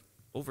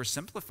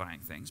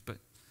 oversimplifying things, but,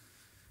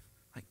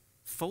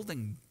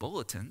 folding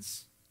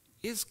bulletins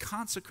is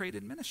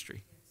consecrated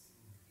ministry.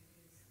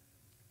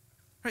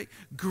 Right?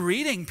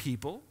 Greeting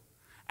people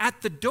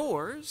at the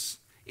doors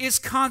is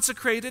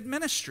consecrated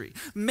ministry.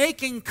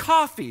 Making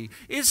coffee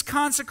is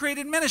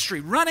consecrated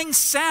ministry. Running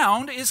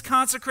sound is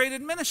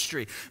consecrated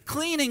ministry.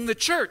 Cleaning the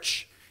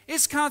church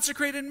is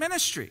consecrated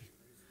ministry.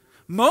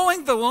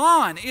 Mowing the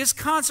lawn is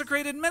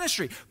consecrated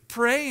ministry.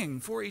 Praying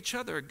for each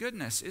other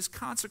goodness is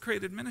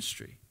consecrated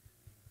ministry.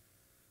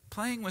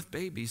 Playing with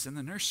babies in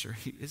the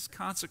nursery is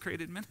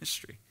consecrated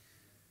ministry.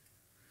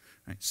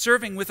 Right?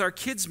 Serving with our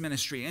kids'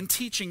 ministry and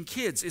teaching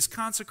kids is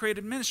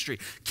consecrated ministry.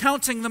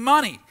 Counting the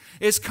money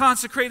is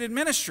consecrated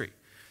ministry.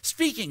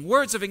 Speaking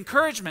words of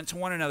encouragement to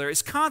one another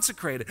is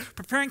consecrated.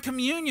 Preparing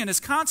communion is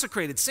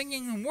consecrated.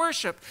 Singing and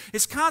worship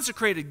is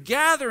consecrated.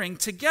 Gathering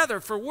together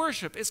for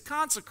worship is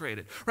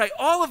consecrated. Right?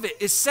 All of it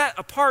is set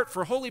apart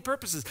for holy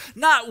purposes.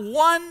 Not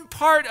one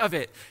part of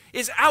it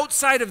is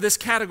outside of this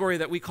category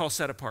that we call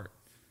set apart.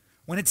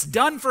 When it's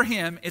done for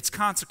him, it's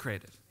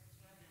consecrated.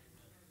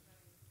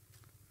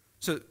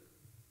 So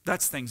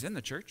that's things in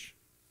the church.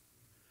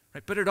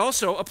 Right? But it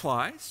also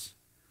applies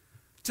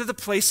to the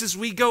places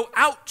we go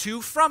out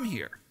to from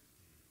here.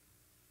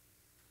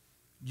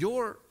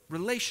 Your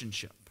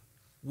relationship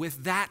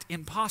with that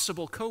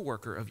impossible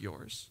coworker of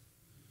yours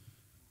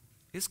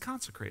is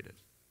consecrated.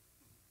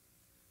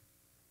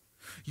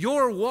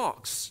 Your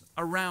walks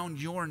around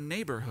your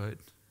neighborhood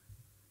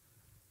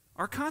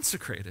are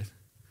consecrated.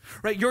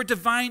 Right? Your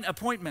divine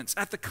appointments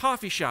at the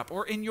coffee shop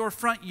or in your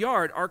front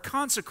yard are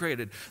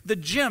consecrated. The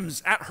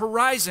gyms at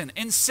Horizon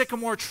and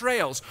Sycamore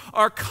Trails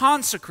are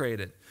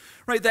consecrated.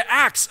 Right? The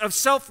acts of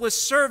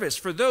selfless service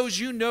for those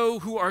you know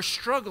who are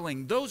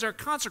struggling, those are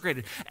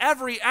consecrated.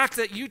 Every act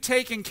that you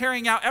take in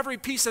carrying out every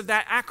piece of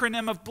that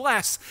acronym of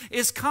bless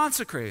is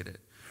consecrated.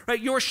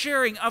 Right? Your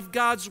sharing of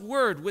God's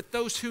word with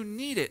those who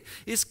need it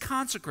is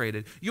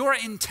consecrated. Your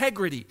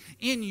integrity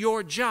in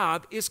your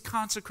job is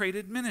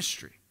consecrated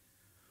ministry.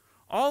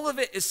 All of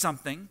it is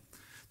something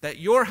that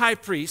your high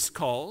priest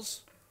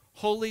calls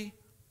holy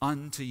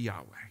unto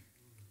Yahweh.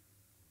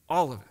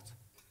 All of it.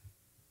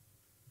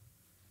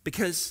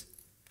 Because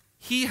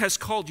he has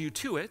called you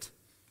to it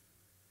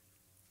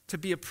to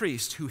be a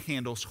priest who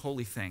handles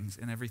holy things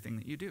in everything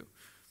that you do.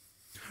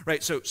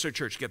 Right, so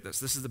church, get this.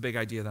 This is the big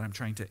idea that I'm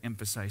trying to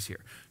emphasize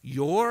here.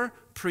 Your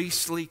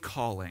priestly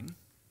calling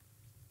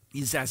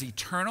is as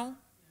eternal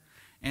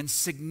and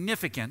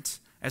significant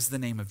as the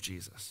name of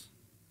Jesus.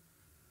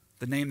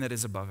 The name that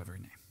is above every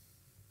name.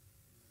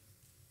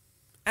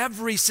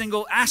 Every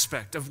single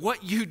aspect of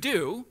what you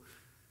do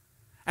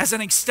as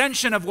an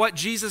extension of what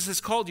Jesus has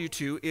called you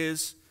to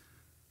is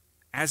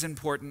as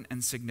important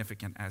and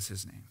significant as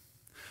his name.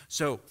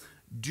 So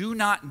do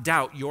not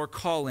doubt your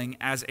calling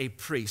as a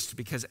priest,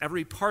 because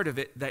every part of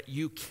it that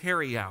you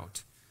carry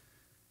out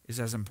is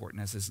as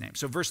important as his name.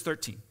 So verse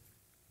 13.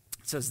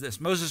 It says this: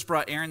 Moses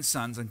brought Aaron's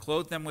sons and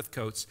clothed them with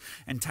coats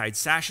and tied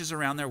sashes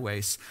around their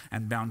waists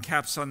and bound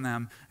caps on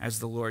them as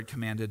the Lord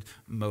commanded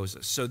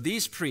Moses. So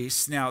these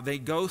priests, now they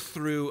go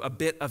through a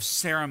bit of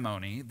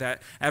ceremony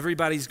that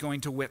everybody's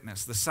going to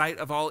witness. The sight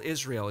of all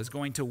Israel is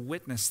going to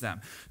witness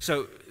them.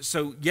 So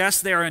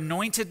yes, they are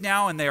anointed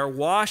now and they are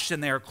washed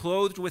and they are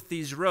clothed with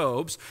these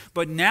robes,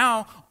 but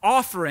now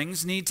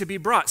offerings need to be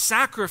brought.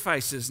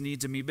 Sacrifices need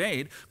to be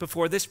made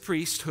before this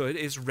priesthood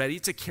is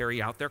ready to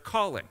carry out their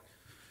calling.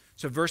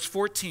 So verse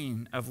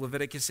 14 of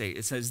Leviticus 8,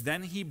 it says,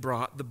 then he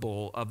brought the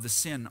bull of the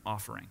sin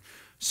offering.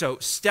 So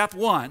step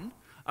one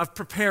of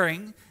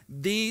preparing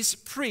these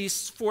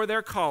priests for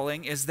their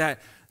calling is that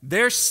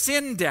their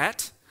sin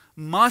debt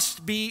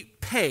must be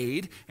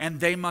paid and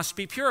they must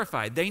be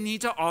purified. They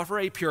need to offer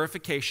a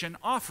purification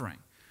offering.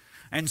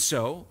 And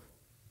so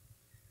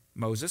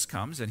Moses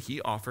comes and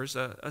he offers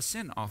a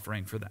sin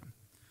offering for them.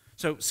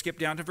 So skip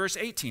down to verse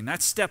 18.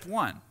 That's step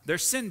one. Their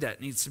sin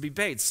debt needs to be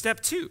paid. Step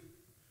two.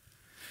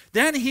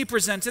 Then he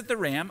presented the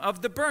ram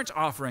of the burnt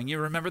offering. You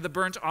remember the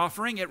burnt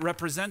offering? It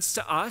represents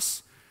to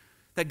us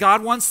that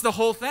God wants the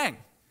whole thing.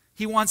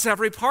 He wants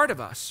every part of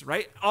us,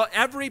 right?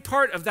 Every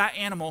part of that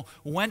animal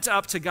went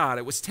up to God.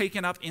 It was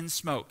taken up in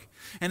smoke.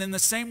 And in the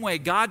same way,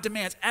 God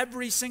demands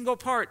every single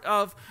part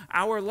of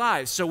our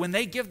lives. So when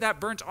they give that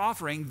burnt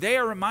offering, they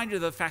are reminded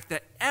of the fact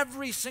that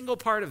every single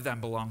part of them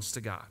belongs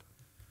to God.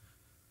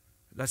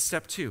 That's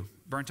step two,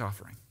 burnt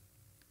offering.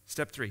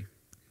 Step three,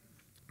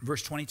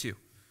 verse 22.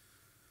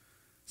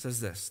 Says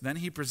this: then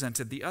he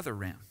presented the other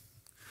ram,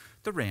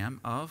 the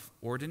ram of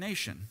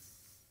ordination.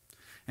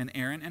 And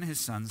Aaron and his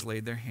sons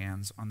laid their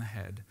hands on the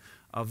head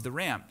of the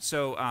ram.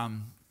 So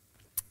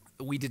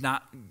we did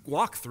not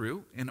walk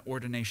through an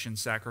ordination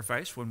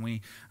sacrifice when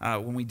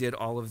we did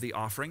all of the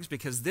offerings,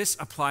 because this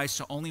applies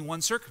to only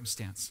one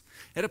circumstance.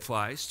 It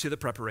applies to the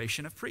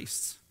preparation of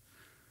priests.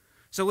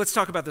 So let's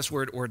talk about this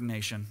word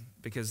ordination,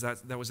 because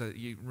that was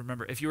you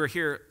remember, if you were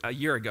here a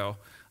year ago,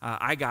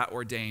 I got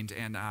ordained,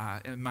 and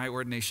my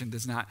ordination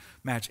does not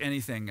match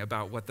anything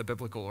about what the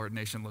biblical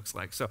ordination looks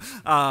like. So,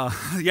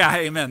 yeah,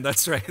 amen.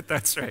 That's right.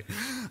 That's right.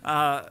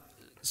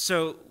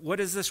 So what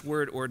does this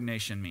word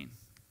ordination mean?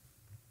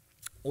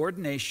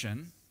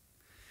 Ordination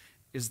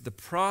is the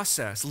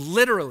process,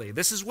 literally,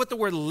 this is what the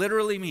word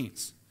literally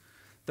means,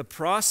 the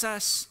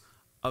process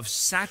of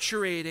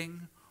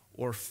saturating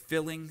or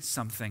filling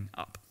something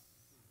up.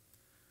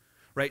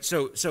 Right?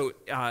 So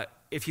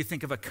if you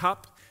think of a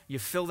cup, you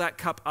fill that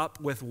cup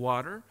up with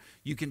water,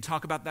 you can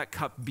talk about that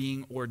cup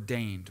being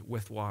ordained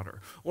with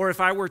water. Or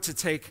if I were to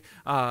take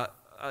a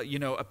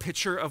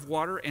pitcher of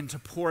water and to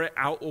pour it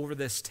out over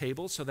this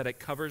table so that it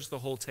covers the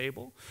whole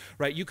table,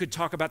 right? You could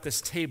talk about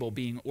this table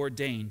being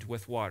ordained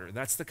with water.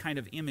 That's the kind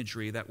of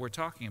imagery that we're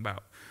talking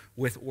about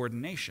with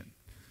ordination.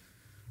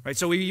 Right?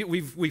 So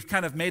we've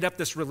kind of made up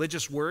this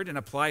religious word and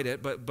applied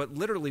it, but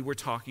literally we're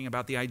talking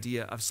about the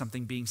idea of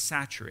something being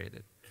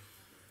saturated.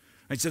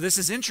 Right? So this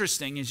is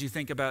interesting as you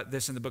think about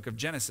this in the book of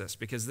Genesis,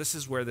 because this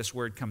is where this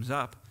word comes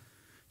up.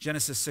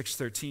 Genesis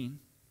 6:13.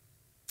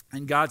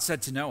 And God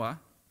said to Noah,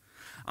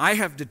 I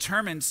have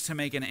determined to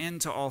make an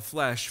end to all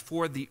flesh,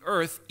 for the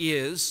earth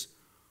is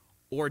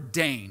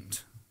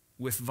ordained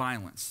with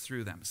violence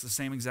through them. It's the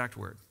same exact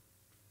word.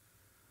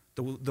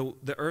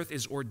 The earth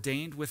is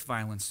ordained with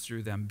violence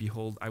through them.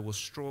 Behold, I will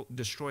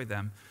destroy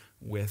them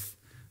with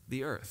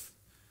the earth.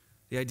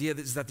 The idea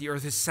is that the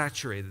earth is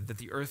saturated, that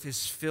the earth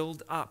is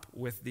filled up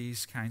with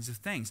these kinds of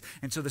things.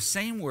 And so the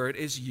same word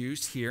is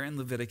used here in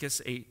Leviticus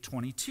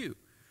 8:22.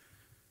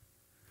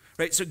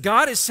 Right? So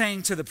God is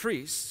saying to the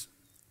priests,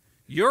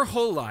 your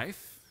whole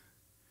life,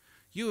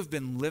 you have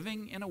been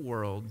living in a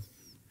world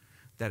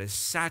that is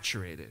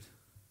saturated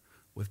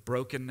with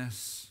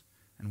brokenness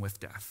and with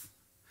death.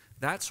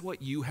 That's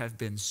what you have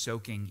been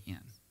soaking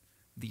in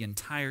the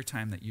entire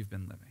time that you've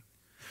been living.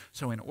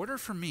 So in order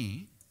for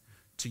me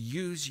to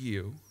use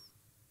you,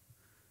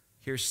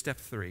 here's step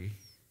 3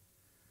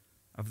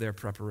 of their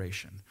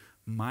preparation.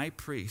 My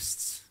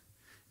priests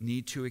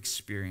need to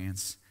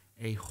experience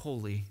a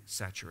holy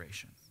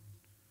saturation.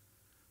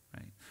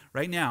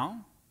 Right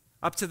now,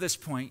 up to this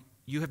point,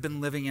 you have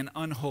been living in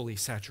unholy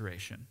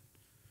saturation.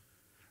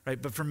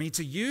 Right? But for me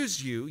to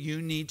use you,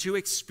 you need to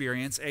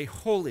experience a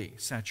holy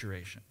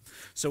saturation.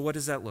 So what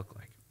does that look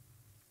like?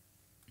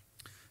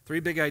 3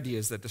 big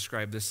ideas that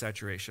describe this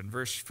saturation.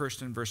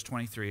 First in verse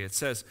 23, it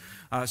says,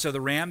 so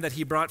the ram that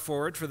he brought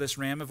forward for this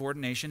ram of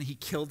ordination, he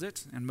killed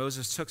it, and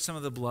Moses took some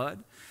of the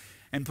blood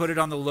and put it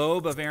on the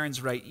lobe of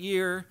Aaron's right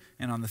ear,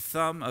 and on the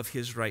thumb of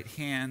his right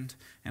hand,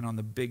 and on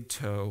the big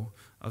toe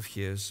of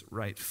his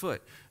right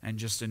foot. And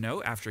just a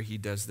note, after he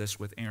does this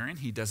with Aaron,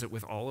 he does it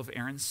with all of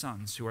Aaron's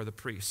sons, who are the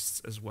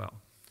priests as well.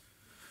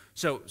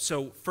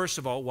 So first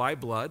of all, why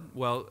blood?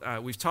 Well,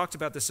 we've talked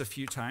about this a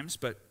few times,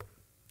 but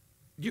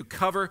you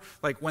cover,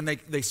 like when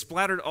they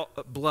splattered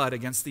blood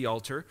against the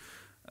altar,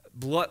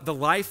 the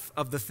life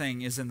of the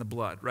thing is in the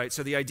blood, right?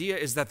 So the idea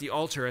is that the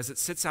altar, as it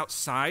sits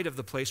outside of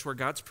the place where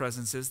God's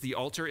presence is, the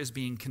altar is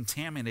being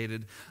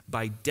contaminated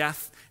by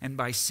death and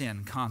by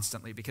sin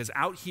constantly, because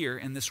out here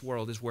in this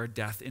world is where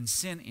death and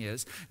sin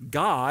is.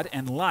 God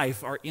and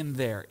life are in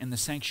there, in the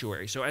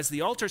sanctuary. So as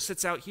the altar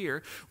sits out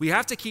here, we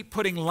have to keep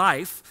putting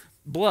life,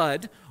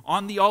 blood,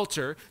 on the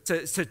altar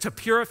to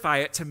purify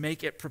it, to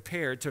make it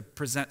prepared to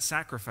present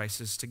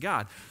sacrifices to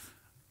God.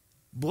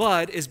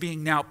 Blood is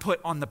being now put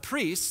on the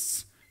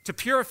priests to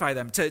purify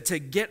them, to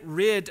get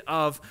rid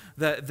of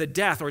the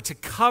death, or to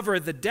cover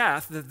the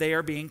death that they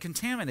are being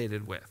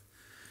contaminated with.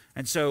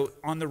 And so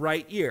on the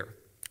right ear,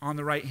 on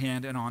the right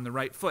hand, and on the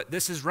right foot.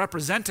 This is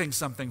representing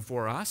something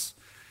for us.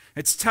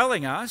 It's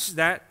telling us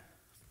that,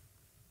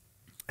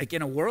 like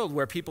in a world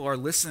where people are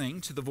listening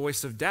to the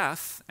voice of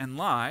death and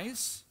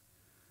lies,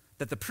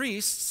 that the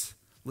priests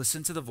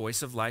listen to the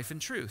voice of life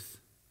and truth.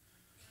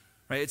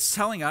 Right? It's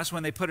telling us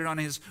when they put it on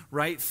his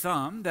right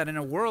thumb that in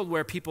a world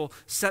where people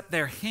set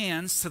their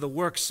hands to the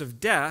works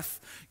of death,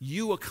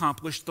 you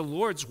accomplish the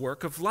Lord's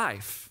work of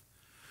life.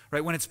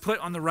 Right? When it's put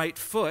on the right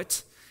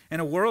foot,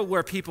 in a world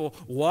where people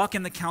walk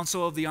in the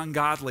counsel of the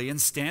ungodly and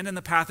stand in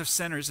the path of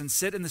sinners and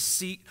sit in the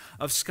seat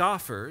of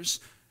scoffers,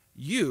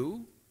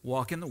 you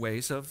walk in the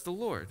ways of the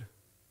Lord.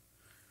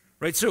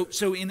 Right?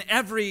 So in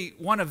every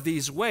one of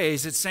these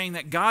ways, it's saying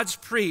that God's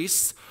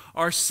priests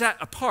are set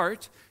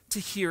apart to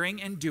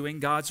hearing and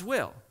doing God's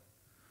will.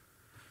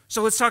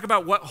 So let's talk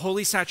about what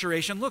holy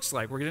saturation looks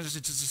like. We're going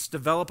to just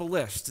develop a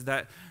list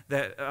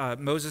that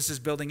Moses is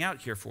building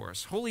out here for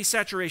us. Holy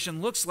saturation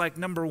looks like,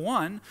 number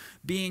 1,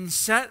 being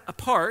set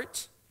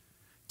apart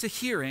to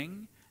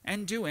hearing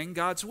and doing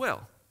God's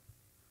will.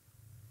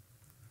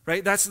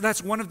 Right?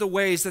 That's one of the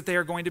ways that they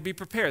are going to be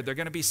prepared. They're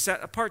going to be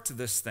set apart to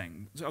this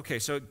thing. Okay,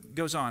 so it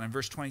goes on in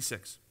verse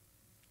 26.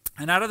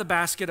 And out of the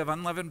basket of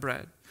unleavened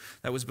bread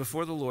that was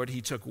before the Lord,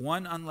 he took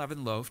 1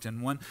 unleavened loaf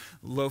and 1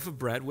 loaf of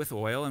bread with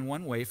oil and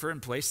 1 wafer,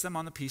 and placed them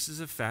on the pieces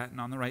of fat and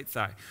on the right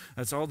thigh.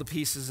 That's all the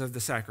pieces of the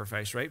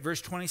sacrifice, right?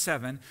 Verse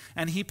 27,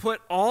 and he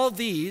put all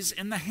these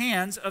in the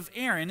hands of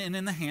Aaron and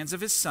in the hands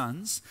of his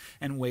sons,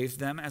 and waved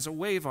them as a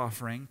wave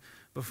offering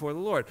before the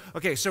Lord.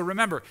 Okay, so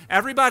remember,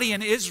 everybody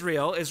in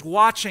Israel is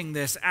watching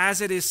this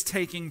as it is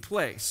taking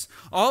place.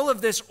 All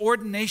of this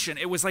ordination,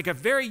 it was like a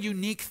very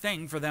unique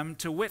thing for them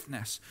to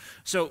witness.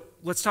 So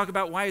let's talk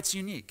about why it's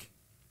unique.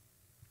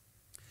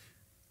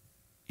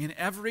 In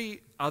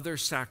every other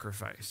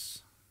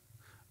sacrifice,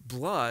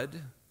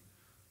 blood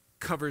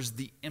covers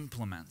the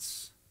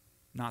implements,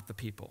 not the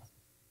people.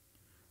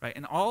 Right?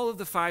 In all of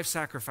the 5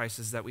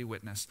 sacrifices that we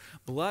witness,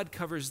 blood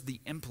covers the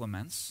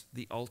implements,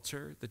 the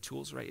altar, the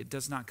tools, right? It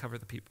does not cover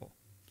the people.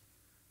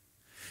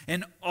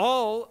 In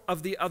all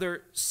of the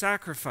other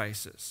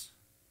sacrifices,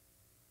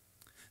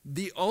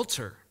 the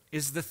altar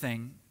is the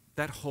thing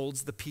that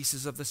holds the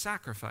pieces of the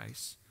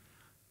sacrifice,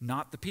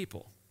 not the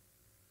people.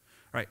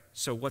 Right,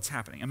 so what's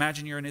happening?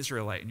 Imagine you're an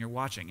Israelite and you're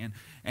watching,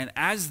 and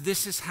as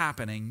this is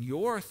happening,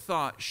 your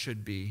thought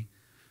should be,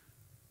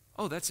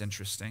 oh, that's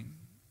interesting.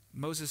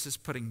 Moses is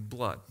putting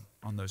blood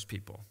on those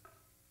people.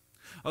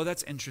 Oh,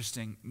 that's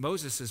interesting.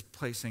 Moses is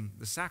placing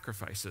the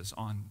sacrifices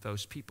on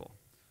those people.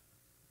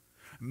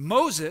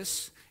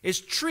 Moses is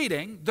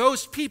treating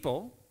those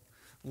people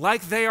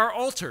like they are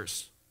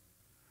altars.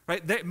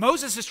 Right?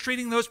 Moses is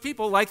treating those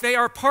people like they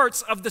are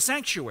parts of the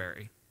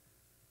sanctuary.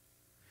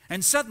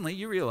 And suddenly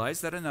you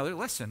realize that another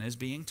lesson is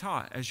being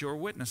taught as you're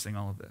witnessing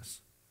all of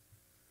this.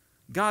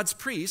 God's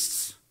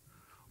priests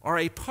are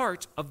a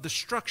part of the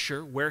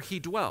structure where he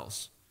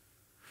dwells.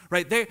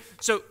 Right?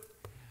 So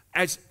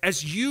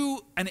as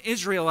you, an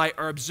Israelite,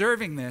 are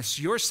observing this,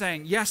 you're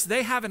saying, yes,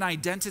 they have an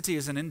identity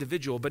as an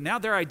individual, but now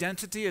their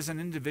identity as an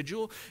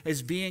individual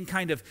is being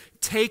kind of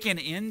taken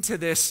into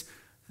this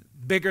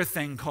bigger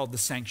thing called the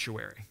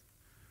sanctuary.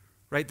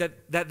 Right?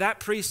 That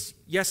priest,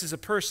 yes, is a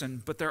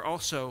person, but they're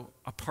also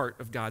a part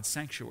of God's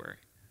sanctuary.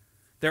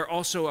 They're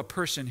also a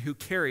person who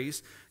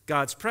carries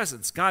God's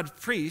presence. God's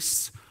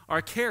priests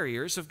are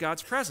carriers of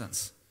God's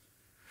presence.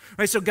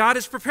 Right? So God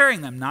is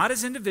preparing them, not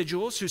as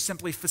individuals who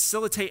simply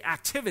facilitate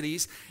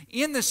activities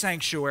in the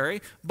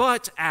sanctuary,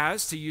 but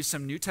as, to use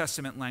some New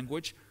Testament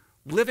language,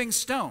 living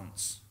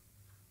stones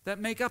that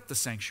make up the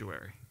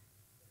sanctuary.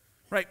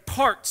 Right?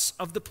 Parts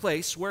of the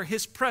place where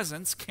his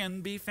presence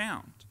can be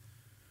found.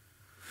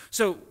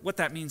 So what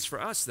that means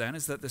for us then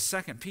is that the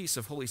second piece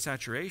of holy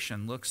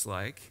saturation looks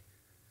like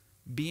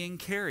being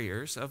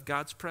carriers of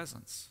God's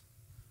presence.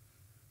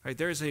 Right?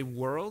 There is a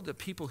world of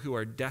people who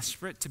are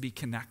desperate to be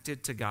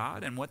connected to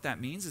God, and what that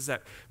means is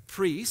that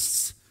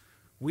priests,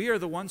 we are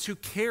the ones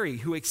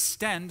who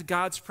extend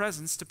God's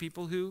presence to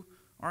people who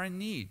are in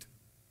need.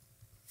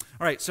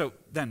 All right, so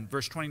then,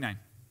 verse 29.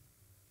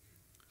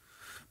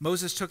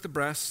 Moses took the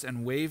breast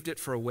and waved it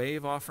for a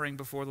wave offering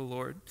before the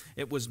Lord.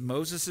 It was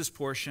Moses'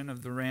 portion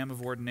of the ram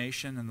of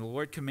ordination, and the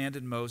Lord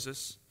commanded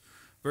Moses.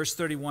 Verse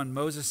 31,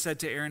 Moses said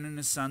to Aaron and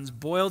his sons,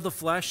 boil the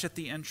flesh at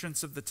the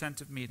entrance of the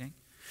tent of meeting,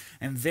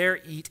 and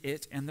there eat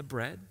it and the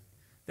bread,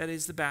 that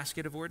is the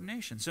basket of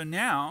ordination. So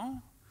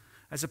now,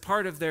 as a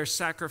part of their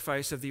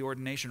sacrifice of the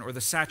ordination, or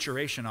the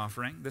saturation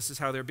offering, this is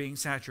how they're being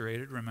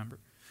saturated, remember,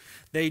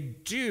 they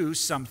do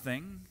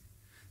something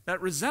that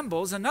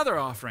resembles another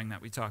offering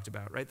that we talked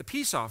about, right? The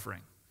peace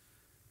offering.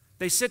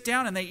 They sit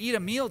down and they eat a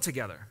meal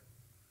together.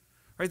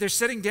 Right? They're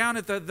sitting down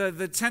at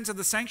the tent of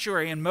the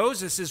sanctuary, and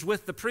Moses is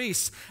with the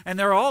priests, and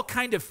they're all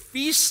kind of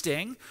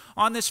feasting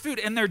on this food,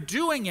 and they're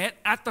doing it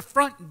at the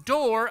front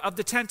door of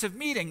the tent of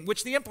meeting,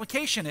 which the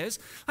implication is,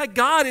 like,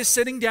 God is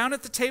sitting down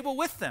at the table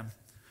with them.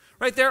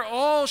 Right? They're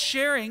all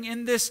sharing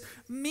in this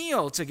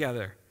meal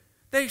together.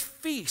 They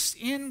feast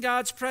in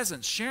God's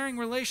presence, sharing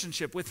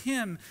relationship with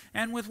him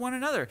and with one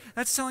another.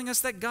 That's telling us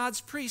that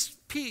God's priests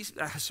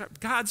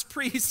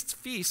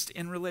feast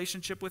in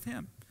relationship with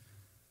him.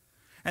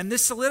 And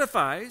this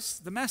solidifies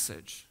the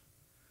message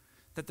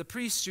that the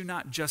priests do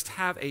not just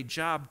have a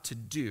job to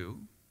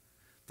do,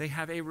 they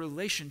have a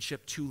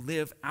relationship to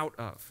live out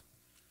of.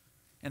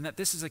 And that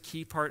this is a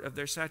key part of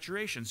their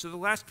saturation. So the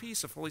last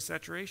piece of holy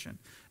saturation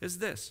is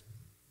this.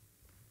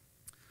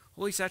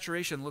 Holy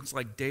saturation looks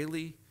like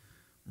daily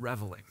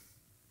reveling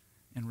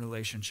in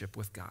relationship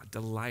with God,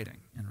 delighting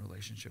in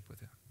relationship with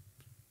him.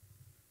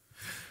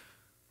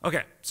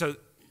 Okay, so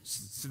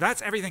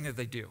that's everything that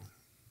they do.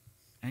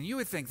 And you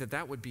would think that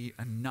that would be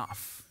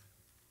enough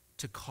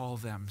to call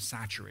them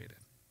saturated,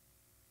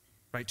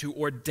 right? To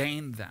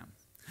ordain them.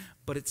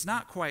 But it's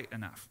not quite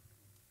enough.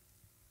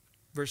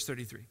 Verse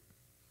 33.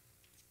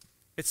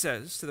 It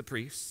says to the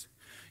priests,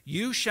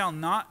 you shall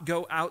not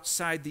go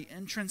outside the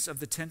entrance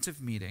of the tent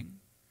of meeting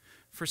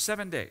for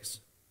 7 days,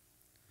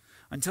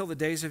 until the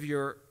days of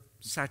your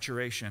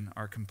saturation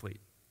are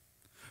complete.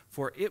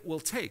 For it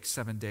will take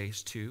 7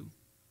 days to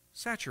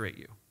saturate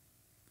you.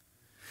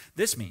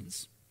 This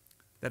means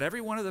that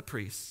every one of the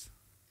priests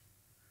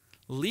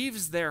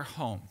leaves their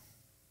home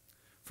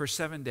for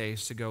 7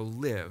 days to go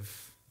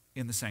live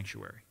in the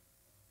sanctuary.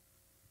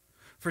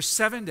 For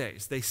 7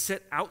 days, they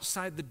sit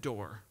outside the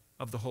door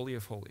of the Holy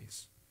of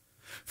Holies.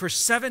 For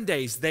 7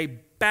 days, they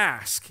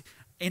bask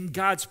in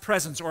God's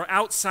presence, or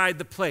outside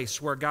the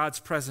place where God's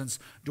presence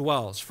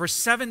dwells. For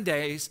 7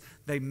 days,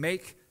 they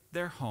make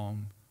their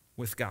home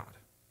with God.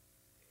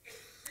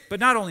 But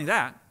not only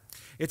that,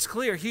 it's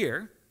clear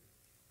here,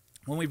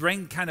 when we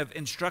bring kind of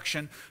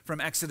instruction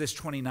from Exodus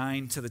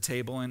 29 to the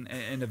table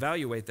and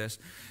evaluate this,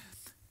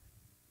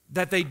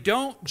 that they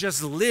don't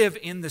just live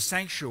in the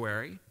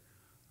sanctuary,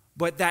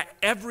 but that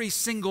every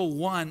single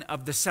one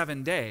of the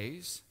 7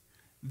 days,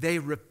 they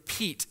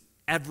repeat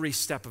every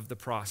step of the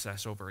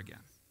process over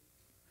again.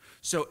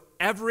 So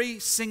every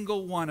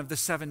single one of the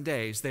 7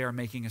 days, they are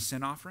making a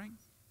sin offering,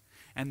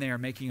 and they are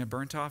making a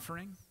burnt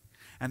offering,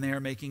 and they are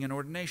making an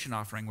ordination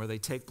offering where they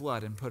take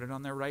blood and put it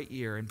on their right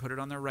ear and put it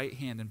on their right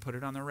hand and put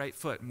it on their right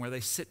foot, and where they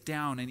sit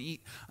down and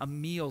eat a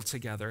meal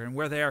together, and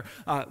where they are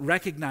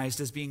recognized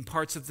as being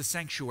parts of the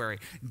sanctuary.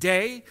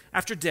 Day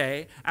after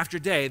day after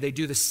day, they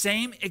do the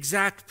same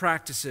exact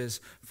practices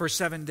for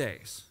 7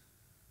 days.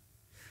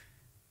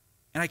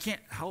 And I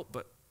can't help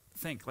but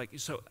think,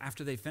 so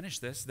after they finish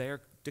this, they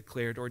are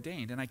declared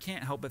ordained. And I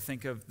can't help but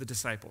think of the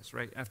disciples,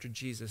 right, after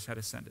Jesus had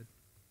ascended.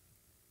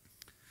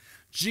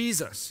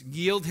 Jesus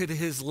yielded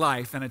his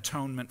life an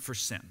atonement for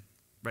sin,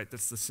 right?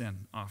 That's the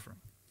sin offering.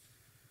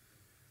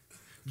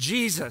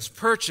 Jesus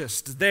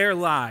purchased their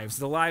lives,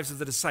 the lives of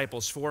the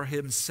disciples, for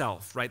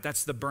himself, right?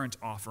 That's the burnt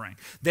offering.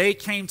 They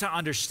came to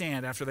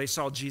understand after they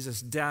saw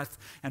Jesus' death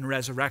and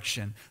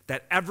resurrection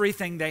that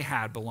everything they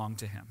had belonged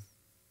to him.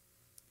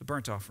 The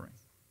burnt offering.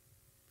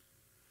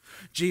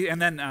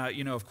 And then,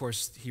 of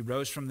course, he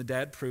rose from the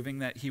dead, proving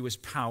that he was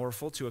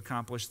powerful to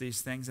accomplish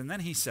these things. And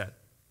then he said,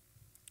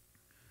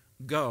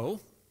 go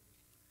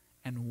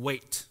and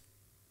wait.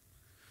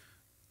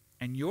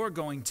 And you're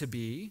going to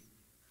be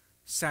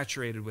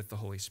saturated with the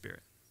Holy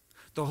Spirit.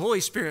 The Holy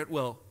Spirit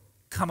will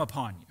come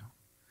upon you,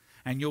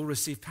 and you'll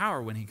receive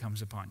power when he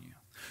comes upon you.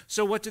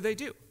 So what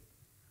do?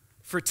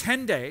 For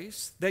 10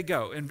 days, they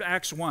go. In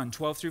Acts 1,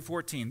 12 through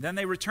 14. Then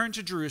they returned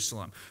to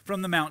Jerusalem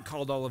from the mount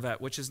called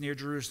Olivet, which is near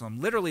Jerusalem.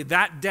 Literally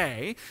that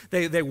day,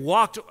 they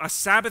walked a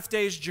Sabbath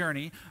day's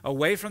journey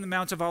away from the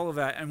Mount of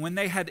Olivet. And when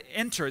they had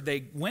entered,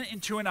 they went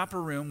into an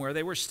upper room where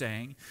they were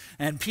staying.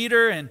 And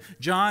Peter and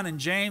John and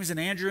James and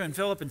Andrew and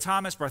Philip and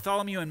Thomas,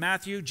 Bartholomew and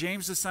Matthew,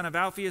 James the son of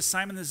Alphaeus,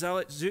 Simon the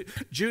Zealot,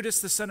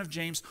 Judas the son of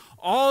James,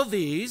 all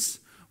these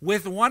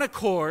with one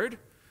accord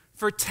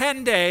for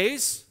 10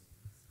 days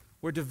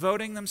were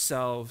devoting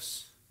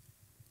themselves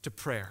to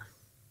prayer,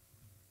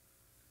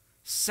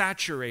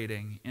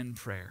 saturating in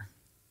prayer.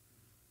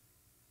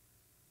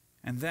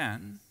 And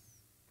then,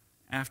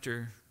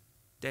 after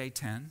day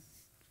 10,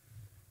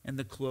 in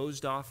the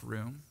closed-off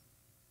room,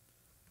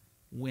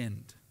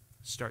 wind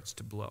starts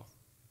to blow,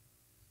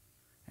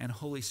 and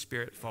Holy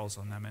Spirit falls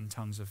on them in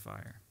tongues of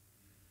fire,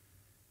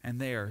 and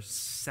they are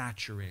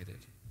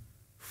saturated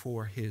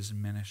for his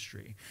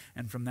ministry.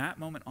 And from that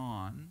moment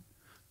on,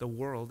 the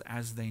world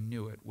as they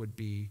knew it would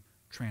be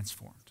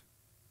transformed.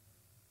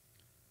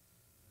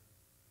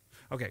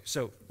 Okay,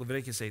 so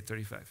Leviticus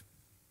 8:35.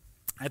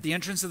 At the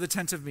entrance of the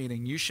tent of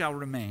meeting, you shall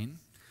remain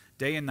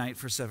day and night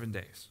for 7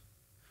 days,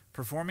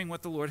 performing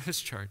what the Lord has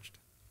charged,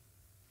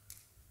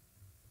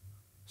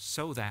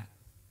 so that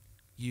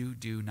you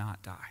do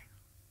not die.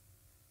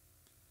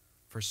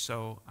 For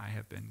so I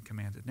have been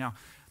commanded. Now,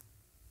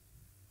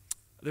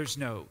 there's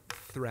no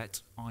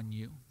threat on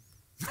you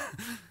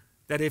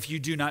that if you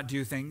do not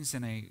do things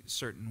in a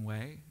certain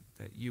way,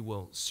 that you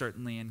will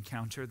certainly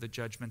encounter the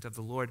judgment of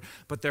the Lord.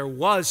 But there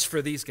was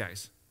for these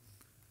guys.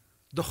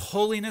 The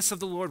holiness of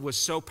the Lord was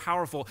so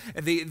powerful.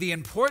 The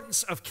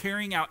importance of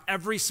carrying out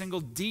every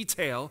single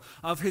detail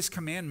of his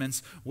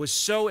commandments was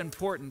so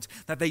important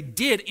that they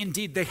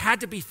had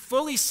to be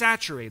fully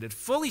saturated,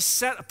 fully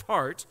set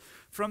apart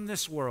from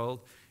this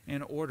world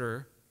in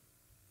order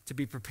to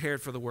be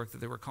prepared for the work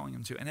that they were calling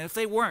them to. And if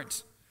they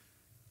weren't,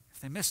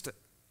 if they missed it,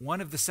 one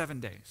of the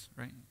 7 days,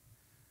 right?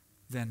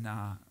 Then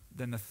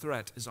the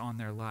threat is on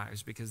their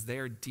lives because they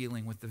are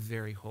dealing with the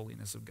very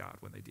holiness of God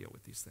when they deal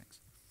with these things.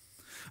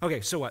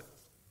 Okay, so what?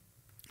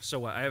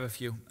 I have a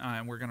few,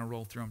 and we're going to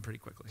roll through them pretty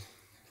quickly.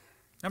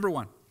 Number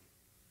 1,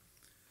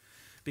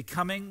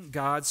 becoming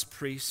God's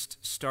priest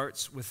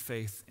starts with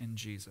faith in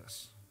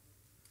Jesus.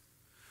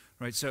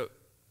 Right? So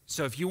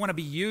if you want to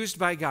be used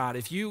by God,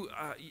 if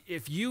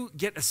you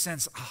get a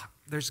sense,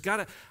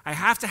 I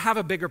have to have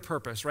a bigger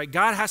purpose, right?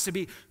 God has to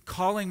be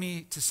calling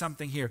me to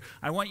something here.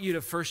 I want you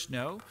to first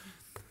know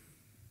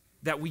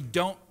that we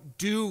don't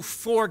do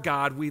for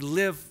God, we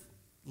live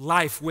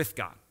life with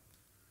God,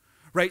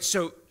 right?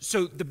 So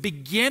the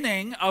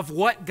beginning of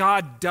what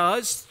God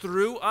does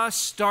through us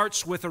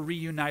starts with a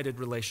reunited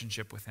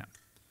relationship with him,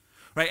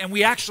 right? And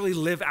we actually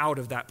live out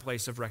of that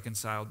place of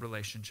reconciled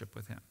relationship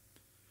with him.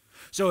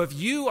 So if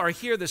you are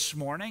here this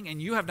morning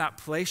and you have not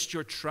placed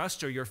your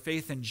trust or your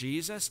faith in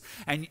Jesus,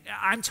 and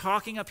I'm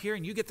talking up here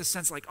and you get the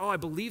sense like, oh, I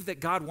believe that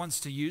God wants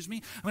to use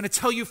me, I'm going to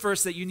tell you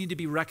first that you need to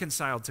be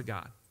reconciled to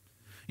God.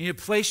 You need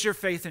to place your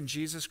faith in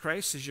Jesus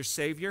Christ as your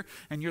Savior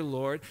and your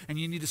Lord, and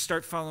you need to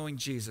start following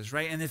Jesus,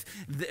 right?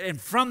 And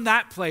from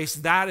that place,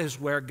 that is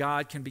where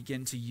God can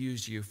begin to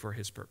use you for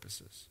his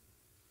purposes.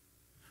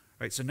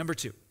 Right, so number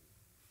 2,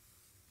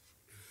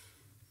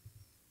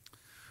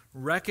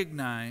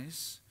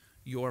 recognize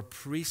your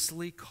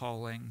priestly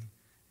calling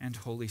and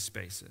holy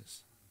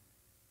spaces.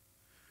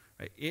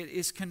 Right? It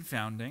is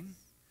confounding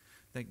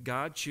that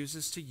God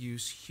chooses to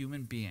use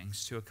human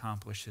beings to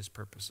accomplish his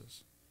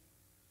purposes.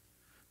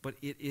 But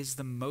it is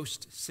the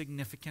most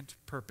significant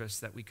purpose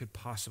that we could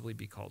possibly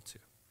be called to.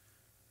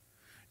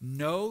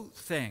 No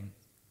thing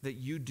that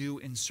you do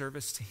in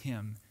service to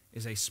him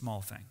is a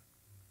small thing.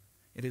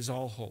 It is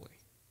all holy.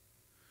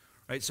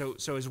 Right?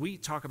 So as we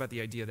talk about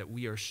the idea that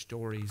we are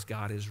stories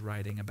God is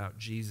writing about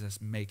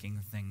Jesus making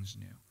things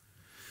new,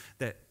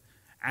 that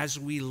as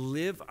we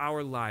live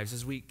our lives,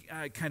 as we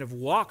kind of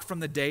walk from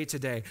the day to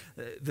day,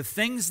 the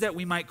things that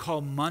we might call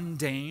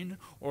mundane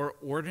or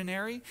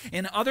ordinary,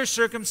 in other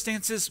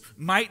circumstances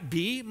might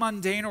be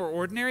mundane or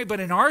ordinary, but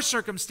in our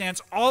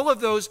circumstance, all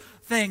of those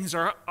things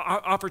are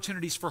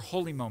opportunities for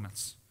holy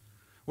moments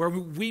where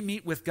we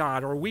meet with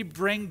God or we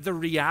bring the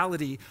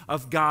reality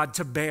of God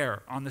to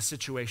bear on the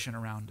situation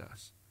around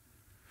us.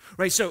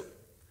 Right? So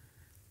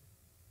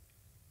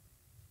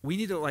we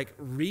need to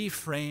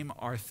reframe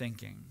our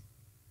thinking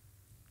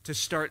to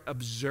start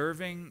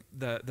observing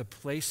the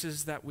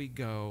places that we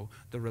go,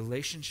 the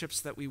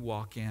relationships that we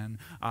walk in,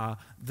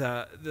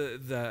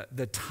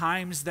 the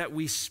times that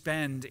we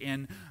spend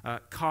in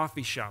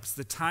coffee shops,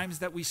 the times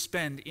that we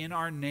spend in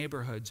our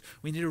neighborhoods.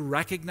 We need to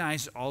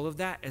recognize all of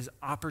that as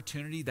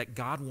opportunity that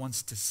God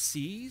wants to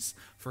seize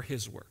for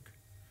his work.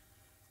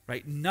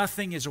 Right?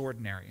 Nothing is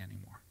ordinary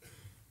anymore.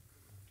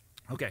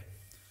 Okay.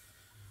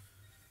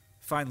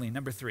 Finally,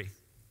 number three.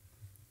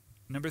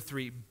 Number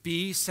three,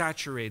 be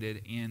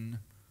saturated in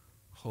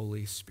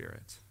Holy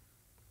Spirit.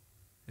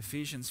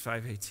 Ephesians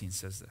 5:18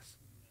 says this.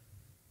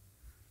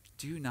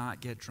 Do not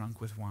get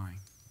drunk with wine,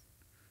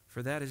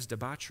 for that is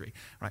debauchery.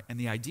 Right? And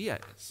the idea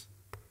is,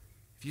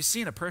 if you've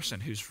seen a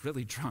person who's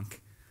really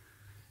drunk,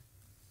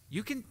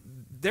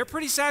 they're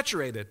pretty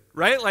saturated,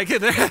 right? Like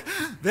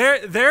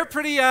they're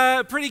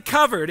pretty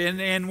covered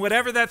in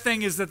whatever that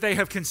thing is that they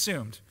have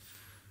consumed.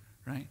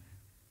 Right?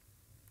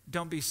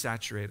 Don't be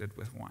saturated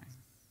with wine,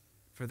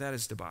 for that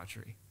is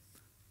debauchery,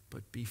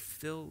 but be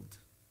filled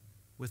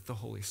with the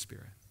Holy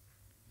Spirit.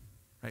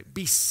 Right?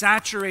 Be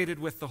saturated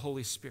with the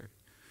Holy Spirit.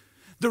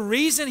 The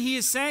reason he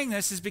is saying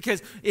this is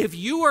because if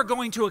you are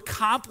going to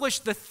accomplish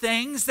the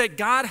things that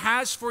God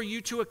has for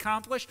you to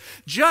accomplish,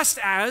 just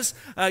as,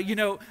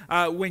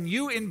 when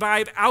you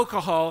imbibe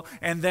alcohol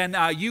and then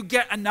you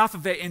get enough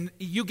of it and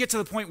you get to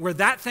the point where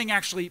that thing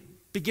actually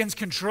begins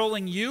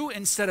controlling you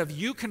instead of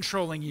you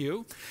controlling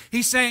you,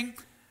 he's saying,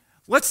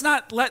 let's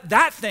not let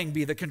that thing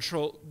be the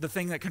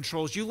thing that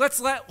controls you. Let's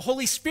let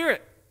Holy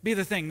Spirit be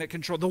the thing that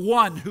the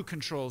one who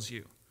controls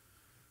you.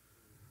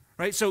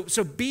 Right?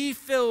 So be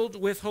filled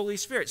with Holy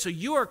Spirit. So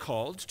you are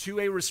called to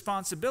a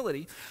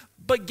responsibility,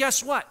 but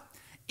guess what?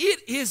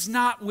 It is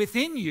not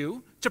within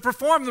you to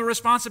perform the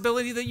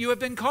responsibility that you have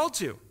been called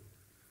to.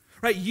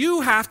 Right?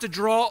 You have to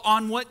draw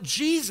on what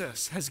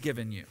Jesus has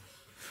given you,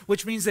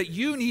 which means that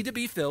you need to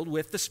be filled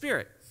with the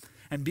Spirit.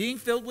 And being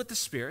filled with the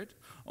Spirit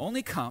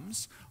only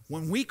comes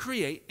when we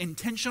create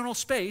intentional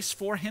space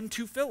for him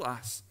to fill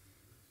us.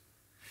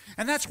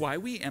 And that's why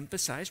we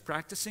emphasize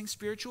practicing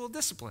spiritual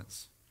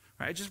disciplines.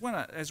 Right? I just want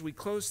to, as we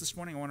close this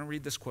morning, I want to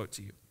read this quote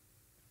to you.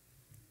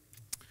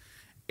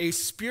 A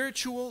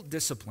spiritual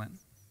discipline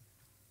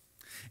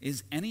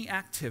is any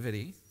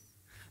activity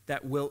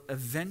that will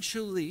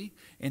eventually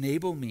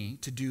enable me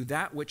to do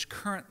that which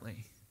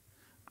currently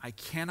I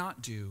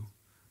cannot do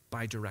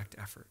by direct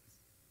effort.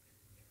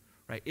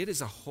 Right? It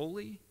is a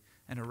holy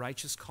and a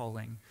righteous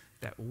calling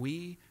that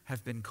we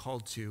have been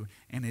called to,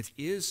 and it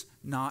is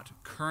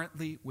not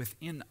currently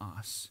within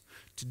us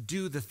to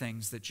do the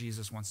things that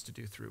Jesus wants to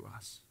do through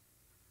us.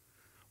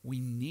 We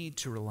need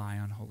to rely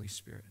on Holy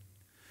Spirit.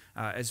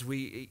 As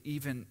we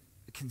even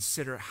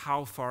consider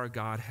how far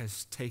God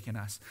has taken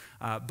us,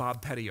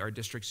 Bob Petty, our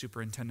district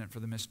superintendent for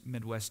the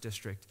Midwest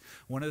District,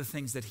 one of the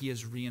things that he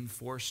has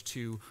reinforced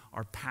to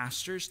our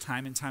pastors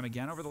time and time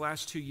again over the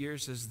last 2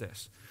 years is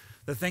this.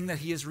 The thing that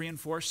he has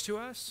reinforced to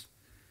us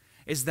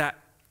is that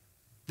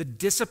the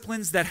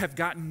disciplines that have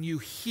gotten you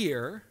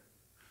here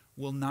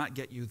will not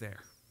get you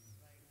there.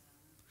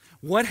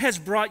 What has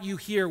brought you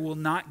here will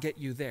not get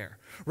you there,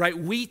 right?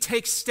 We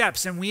take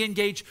steps and we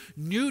engage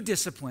new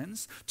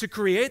disciplines to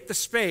create the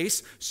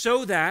space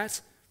so that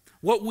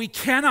what we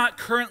cannot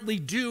currently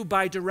do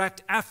by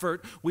direct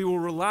effort, we will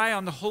rely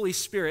on the Holy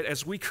Spirit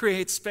as we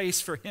create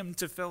space for him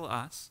to fill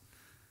us.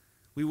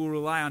 We will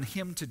rely on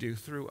him to do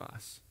through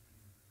us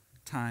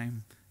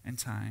time and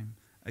time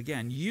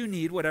again. You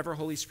need whatever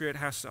Holy Spirit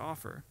has to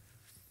offer.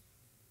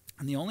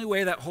 And the only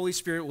way that Holy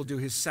Spirit will do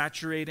his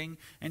saturating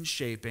and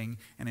shaping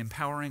and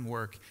empowering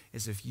work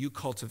is if you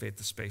cultivate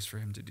the space for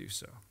him to do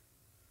so.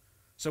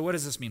 So what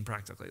does this mean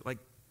practically?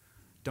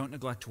 Don't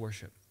neglect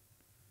worship.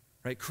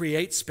 Right?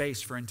 Create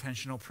space for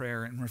intentional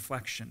prayer and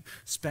reflection.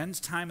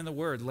 Spend time in the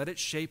Word. Let it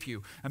shape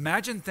you.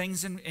 Imagine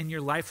things in your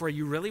life where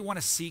you really want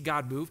to see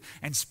God move,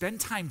 and spend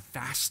time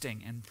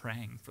fasting and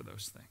praying for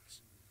those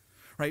things.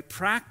 Right?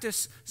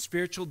 Practice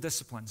spiritual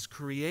disciplines.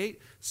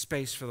 Create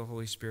space for the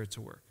Holy Spirit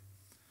to work.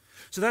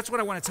 So that's what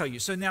I want to tell you.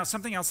 So now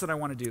something else that I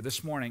want to do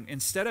this morning.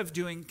 Instead of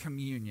doing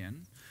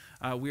communion,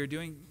 we are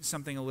doing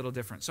something a little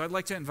different. So I'd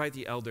like to invite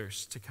the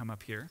elders to come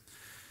up here.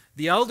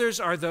 The elders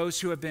are those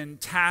who have been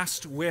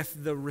tasked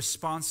with the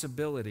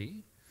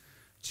responsibility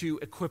to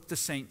equip the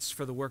saints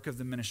for the work of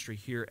the ministry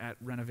here at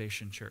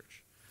Renovation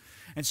Church.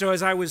 And so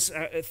as I was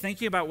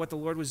thinking about what the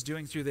Lord was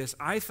doing through this,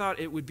 I thought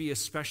it would be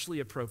especially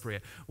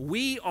appropriate.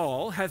 We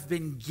all have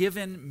been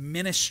given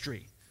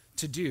ministry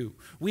to do.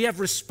 We have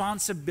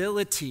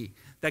responsibility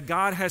that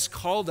God has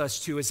called us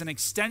to as an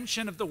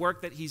extension of the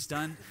work that he's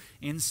done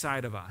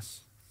inside of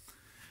us.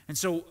 And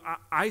so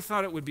I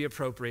thought it would be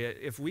appropriate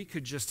if we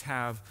could just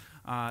have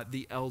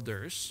the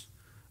elders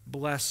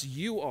bless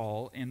you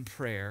all in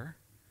prayer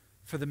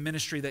for the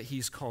ministry that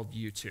he's called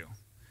you to.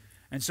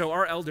 And so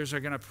our elders are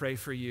going to pray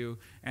for you,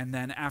 and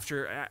then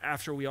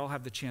after we all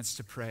have the chance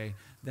to pray,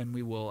 then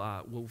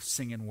we'll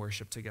sing and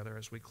worship together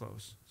as we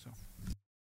close. So.